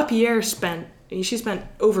 But Lapierre spent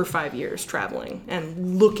over 5 years traveling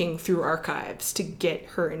and looking through archives to get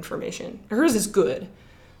her information. Hers is good.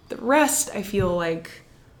 The rest, I feel like,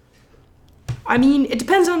 I mean, it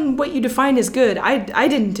depends on what you define as good. I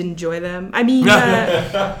didn't enjoy them. I mean,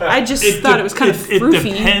 I just thought it was kind of froofy. It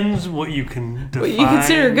depends what you can define. What you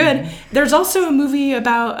consider good. There's also a movie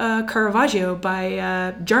about Caravaggio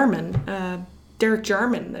by Derek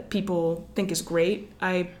Jarman that people think is great.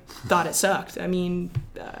 I thought it sucked. I mean,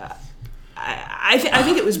 I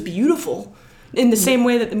think it was beautiful in the same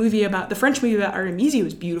way that the French movie about Artemisia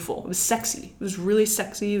was beautiful. It was sexy. It was really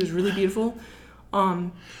sexy. It was really beautiful.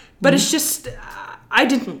 But it's just, I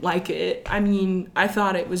didn't like it. I mean, I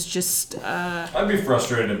thought it was just... I'd be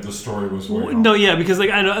frustrated if the story was way off. No, yeah, because like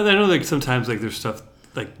I know like sometimes like there's stuff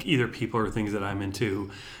like either people or things that I'm into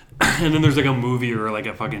and then there's like a movie or like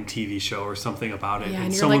a fucking TV show or something about it. Yeah, and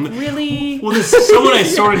and you're someone, like, really? well, someone I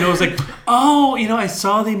sort of know is like, oh, I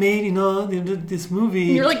saw they made, this movie.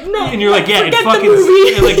 And you're like, no. And you're like, yeah, it forget fucking, the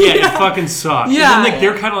movie. and like, yeah, it fucking sucked. Yeah. And then like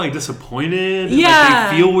they're kind of like disappointed. And, Yeah.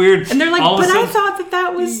 like, they feel weird. And they're like, All of a but I sudden- thought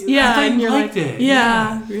that was, I thought and you you're liked like, it.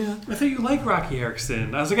 Yeah. I thought you liked Rocky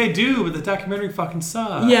Erickson. I was like, I do, but the documentary fucking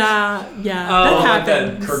sucks. Yeah. Oh, That Like that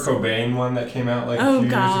happens. Kurt Cobain one that came out like a Oh, few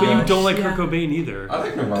years God. ago. But you don't like Yeah. Kurt Cobain either. I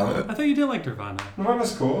like Nirvana. I thought you did like Nirvana.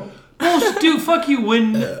 Nirvana's cool. Well, dude, fuck you.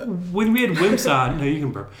 When we had Wimps on, no, you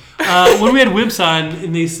can burp. When we had Wimps on,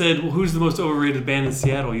 and they said, well, "Who's the most overrated band in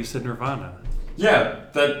Seattle?" You said Nirvana. Yeah,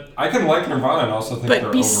 that I can like Nirvana and also think But they're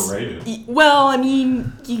overrated. Well, I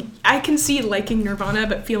mean, I can see liking Nirvana,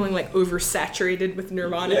 but feeling like oversaturated with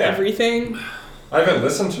Nirvana Yeah. everything. I haven't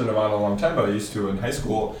listened to Nirvana in a long time, but I used to in high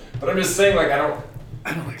school. But I'm just saying, like, I don't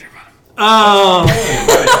I don't like Nirvana. Oh,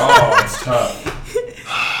 oh, it's tough.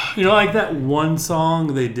 like that one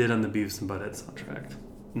song they did on the Beavis and Butthead soundtrack.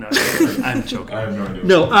 No, I'm joking. I have no idea.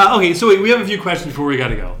 No, okay. So wait, we have a few questions before we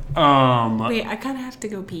gotta go. Wait, I kind of have to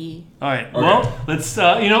go pee. All right. Well, let's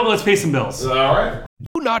let's pay some bills. All right.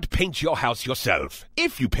 Do not paint your house yourself.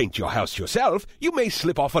 If you paint your house yourself, you may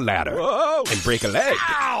slip off a ladder and break a leg.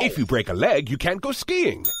 If you break a leg, you can't go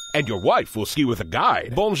skiing. And your wife will ski with a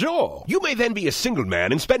guide. Bonjour. You may then be a single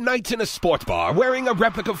man and spend nights in a sports bar wearing a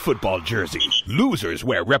replica football jersey. Losers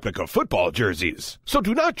wear replica football jerseys. So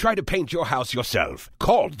do not try to paint your house yourself.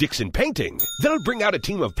 Call Dixon Painting. They'll bring out a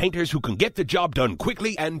team of painters who can get the job done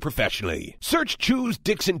quickly and professionally. Search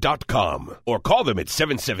ChooseDixon.com or call them at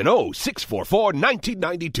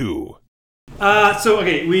 770-644-1992. So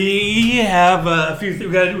okay, we have a few.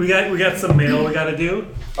 We got some mail we got to do.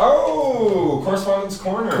 Oh, Correspondence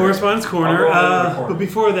Corner. Correspondence Corner. I'll go over to the corner. But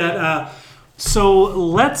before that, so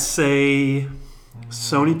let's say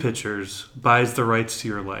Sony Pictures buys the rights to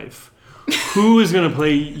your life. Who is going to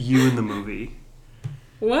play you in the movie?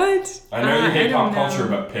 What? I know you hate don't pop culture,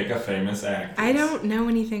 know. but pick a famous actor. I don't know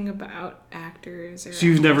anything about actors. Or So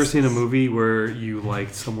you've never seen a actresses. movie where you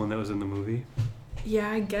liked someone that was in the movie?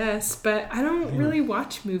 Yeah, I guess, but I don't really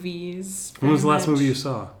watch movies. When was the very last much. movie you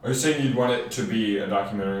saw? Are you saying you'd want it to be a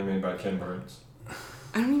documentary made by Ken Burns?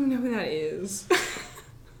 I don't even know who that is.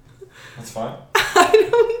 That's fine. I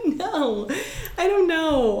don't know. I don't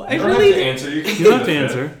know. I You don't really. have to answer. You can You don't have to leave it.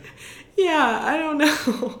 answer. Yeah, I don't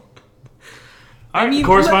know. All right, mean,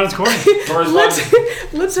 Correspondence Corner. Correspondence.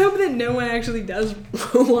 Let's hope that no one actually does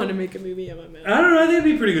want to make a movie of him. I don't know. I think it'd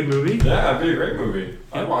be a pretty good movie. Yeah, it'd be a great movie.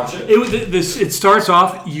 I'd watch it. It starts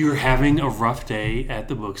off, you're having a rough day at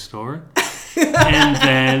the bookstore, and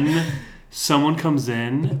then someone comes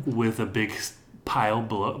in with a big pile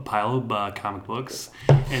of comic books,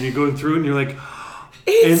 and you're going through it, and you're like,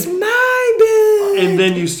 It's And- my book. and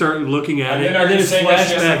then you start looking at And it, then are and then you it's saying that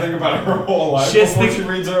she has to flashback. think about her whole life She has to before think- she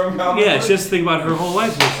reads her own comic Yeah, book? she has to think about her whole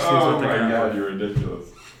life. When she sees Oh what they my got. god, you're ridiculous.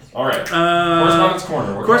 All right. Correspondence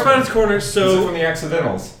Corner. What Correspondence company? Corner. Is it So, from the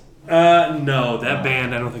Accidentals? no, that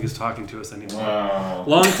band I don't think is talking to us anymore. Wow.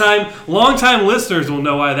 Long time listeners will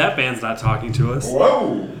know why that band's not talking to us.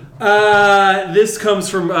 Whoa. This comes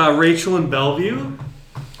from Rachel in Bellevue.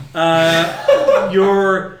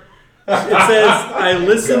 It says, I Comes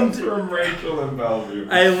listened from Rachel in Bellevue.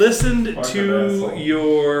 to asshole.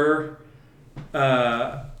 your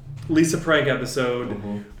Lisa Prank episode.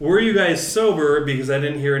 Mm-hmm. Were you guys sober? Because I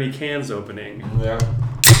didn't hear any cans opening. Yeah.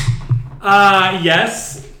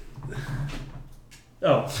 Yes.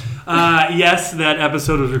 Yes, that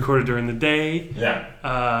episode was recorded during the day.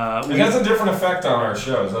 Yeah. It has a different effect on our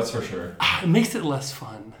shows, that's for sure. It makes it less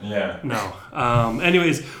fun. Yeah. No.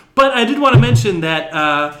 Anyways, but I did want to mention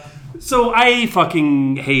that. So I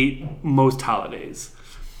fucking hate most holidays.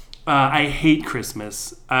 I hate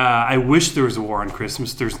Christmas. I wish there was a war on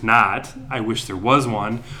Christmas. There's not. I wish there was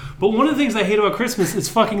one. But one of the things I hate about Christmas is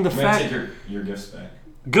fucking the May I fact. take your gifts back?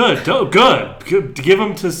 Good. To give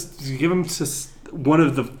them to one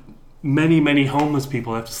of the many homeless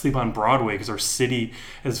people that have to sleep on Broadway because our city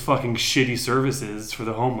has fucking shitty services for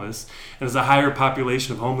the homeless and has a higher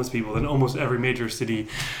population of homeless people than almost every major city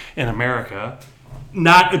in America,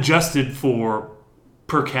 not adjusted for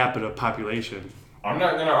per capita population. I'm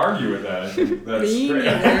not going to argue with that. I think that's Me great.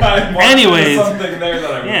 neither. I'm watching Anyways. something there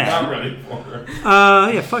that I was Yeah. not ready for.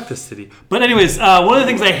 Yeah, fuck this city. But anyways, one of the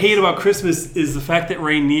things I hate about Christmas is the fact that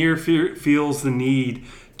Rainier feels the need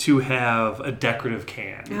to have a decorative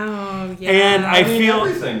can. Oh yeah. And I feel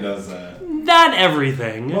everything does that. not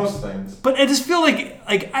everything. Most things. But I just feel like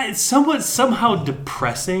it's somehow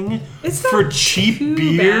depressing It's not for cheap too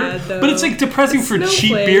beer. bad, though. But it's like depressing It's for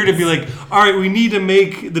cheap beer to snowflakes. be like, all right, we need to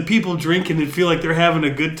make the people drinking it feel like they're having a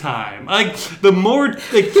good time. Like the more like.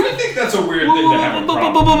 I think that's a weird thing to have a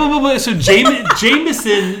problem with. So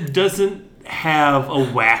Jameson doesn't have a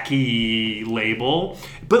wacky label,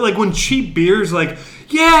 but like when cheap beer's like,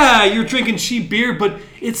 yeah, you're drinking cheap beer, but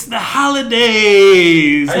it's the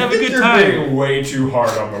holidays. I Have a think good you're time. being way too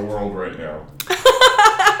hard on the world right now.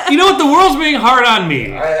 You know what? The world's being hard on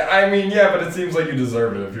me. I mean, yeah, but it seems like you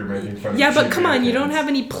deserve it if you're making fun of Yeah, but cheap come on, you Americans. don't have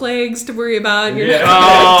any plagues to worry about. You're Yeah. not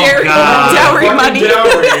Oh, dairy, God. dowry Fucking money.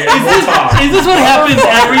 dowry, and we'll talk. Is this what happens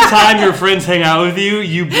every time your friends hang out with you?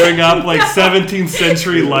 You bring up like 17th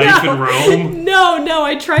century life in Rome? No,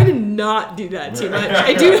 I try to not do that too much.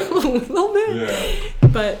 I do a little bit, Yeah.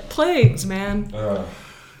 but plagues, man.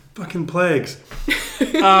 Fucking plagues.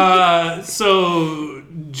 So,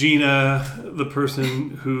 Gina, the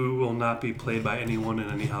person who will not be played by anyone in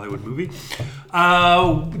any Hollywood movie,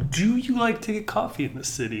 do you like to get coffee in the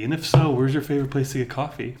city? And if so, where's your favorite place to get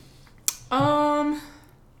coffee?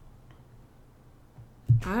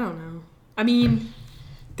 I don't know. I mean,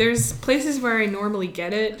 there's places where I normally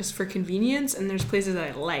get it just for convenience, and there's places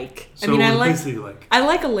that I like. So, I mean, I what like place do you like? I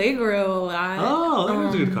like Allegro a lot. Oh,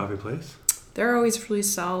 that's a good coffee place. They're always really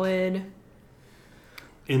solid.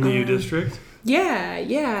 In the U District?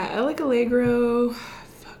 Yeah, I like Allegro.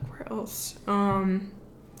 Fuck, where else? I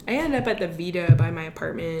end up at the Vita by my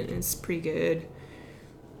apartment. It's pretty good.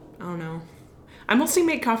 I don't know. I mostly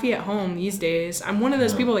make coffee at home these days. I'm one of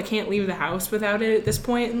those people that can't leave the house without it at this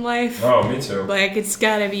point in life. Oh, me too. Like, it's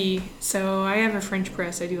gotta be. So I have a French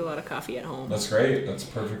press. I do a lot of coffee at home. That's great. That's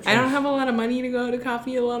perfect. I don't have a lot of money to go to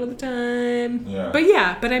coffee a lot of the time.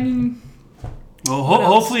 Yeah. But I mean, Well, What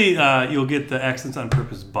else? hopefully you'll get the Accents on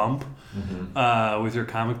Purpose bump with your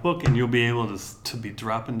comic book, and you'll be able to be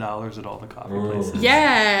dropping dollars at all the coffee Ooh. places.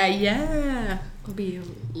 yeah. I'll be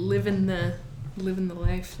living the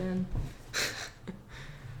life then.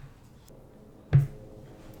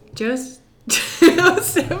 Joseph,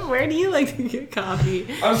 where do you like to get coffee?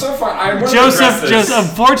 I'm so far. I want to Joseph, address this.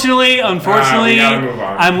 unfortunately, we gotta move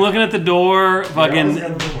on. I'm looking at the door. Fucking, Yeah, we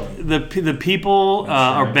gotta move on. the people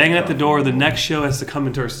are banging at the door. The next show has to come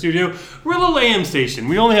into our studio. We're a little AM station.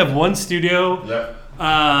 We only have one studio. Yep.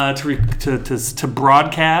 To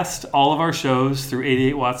broadcast all of our shows through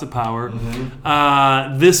 88 watts of power.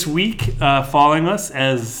 This week, following us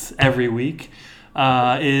as every week,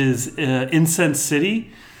 is Incense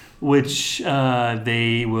City, which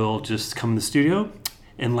they will just come in the studio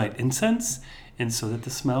and light incense, and so that the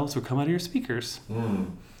smells will come out of your speakers.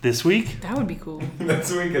 This week, That would be cool.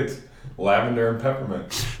 This week it's lavender and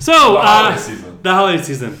peppermint. so The holiday season. the holiday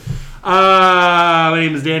season. My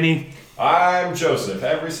name is Danny. I'm Joseph.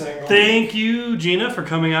 Every single Thank you, Gina, for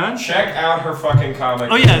coming on. Check out her fucking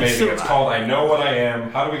comic. Oh, It's yeah, amazing. so- It's called I Know What I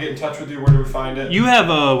Am. How do we get in touch with you? Where do we find it? You have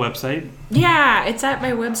a website. Yeah, it's at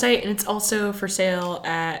my website, and it's also for sale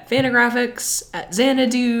at Fantagraphics, at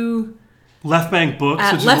Xanadu. Left Bank Books,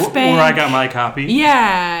 At which is Left where I Bank. got my copy.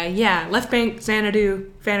 Yeah. Left Bank,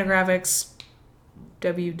 Xanadu, Fantagraphics,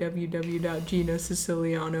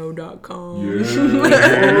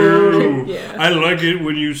 www.ginasiciliano.com. Yeah. I like it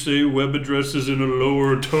when you say web addresses in a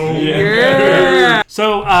lower tone. Yeah.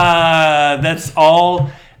 So that's all.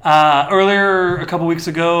 Earlier, a couple weeks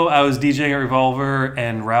ago, I was DJing at Revolver,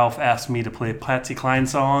 and Ralph asked me to play a Patsy Cline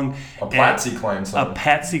song. A Patsy Cline song. A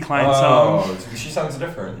Patsy Cline song. Oh, she sounds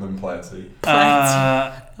different than Patsy.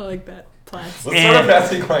 I like that. Platts. Let's start a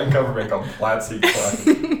Patsy Cline cover band called Patsy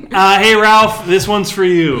Cline. Hey, Ralph, this one's for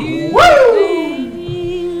you.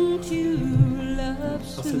 I'll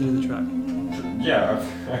send you the track. Yeah,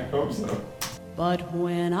 I hope so. But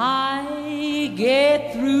when I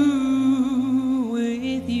get through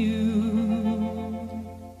with you,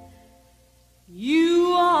 you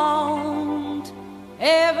won't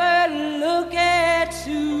ever look at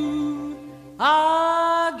you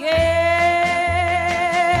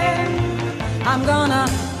again. I'm gonna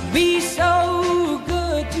be so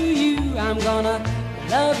good to you. I'm gonna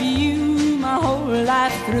love you my whole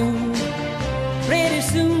life through. Pretty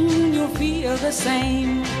soon you'll feel the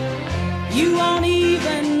same. You won't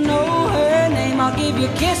even know her name. I'll give you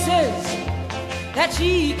kisses that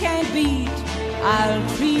she can't beat. I'll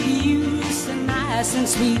treat you so nice and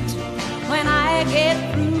sweet. When I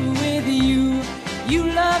get through with you, you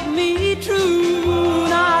love me true,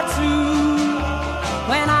 not true.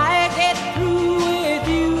 When I get through with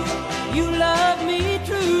you, you love me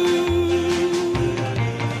true.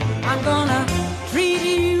 I'm gonna treat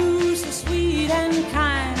you so sweet and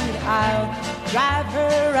kind. I'll drive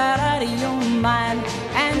her right out of your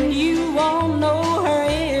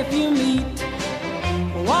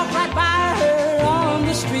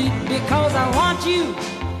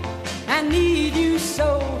so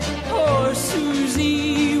poor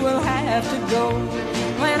Susie will have to go.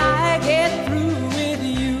 When I get through with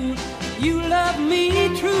you, you love me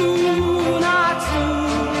true, not true.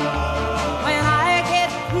 When I get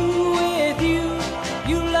through with you,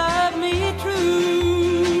 you love me true.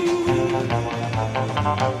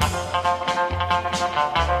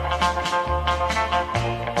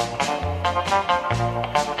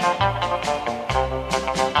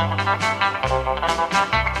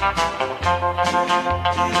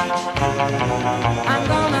 I'm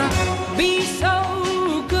gonna be so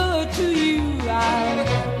good to you. I'll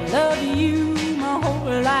love you my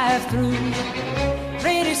whole life through.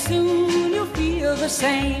 Pretty soon you'll feel the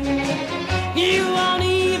same. You won't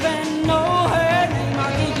even know her name.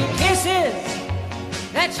 I'll give you kisses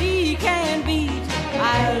that she can't beat.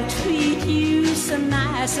 I'll treat you so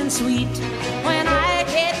nice and sweet. When I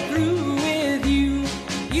get through with you,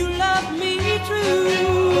 you love me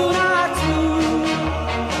true, not true.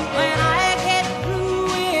 When I get through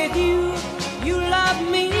with you, you love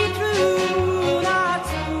me true, not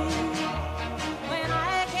true. When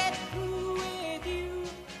I get through with you,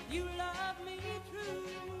 you love me true.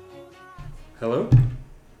 Hello?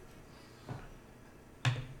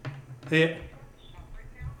 Hey.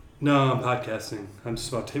 No, I'm podcasting. I'm just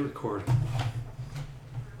about to hit record.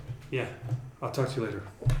 Yeah, I'll talk to you later.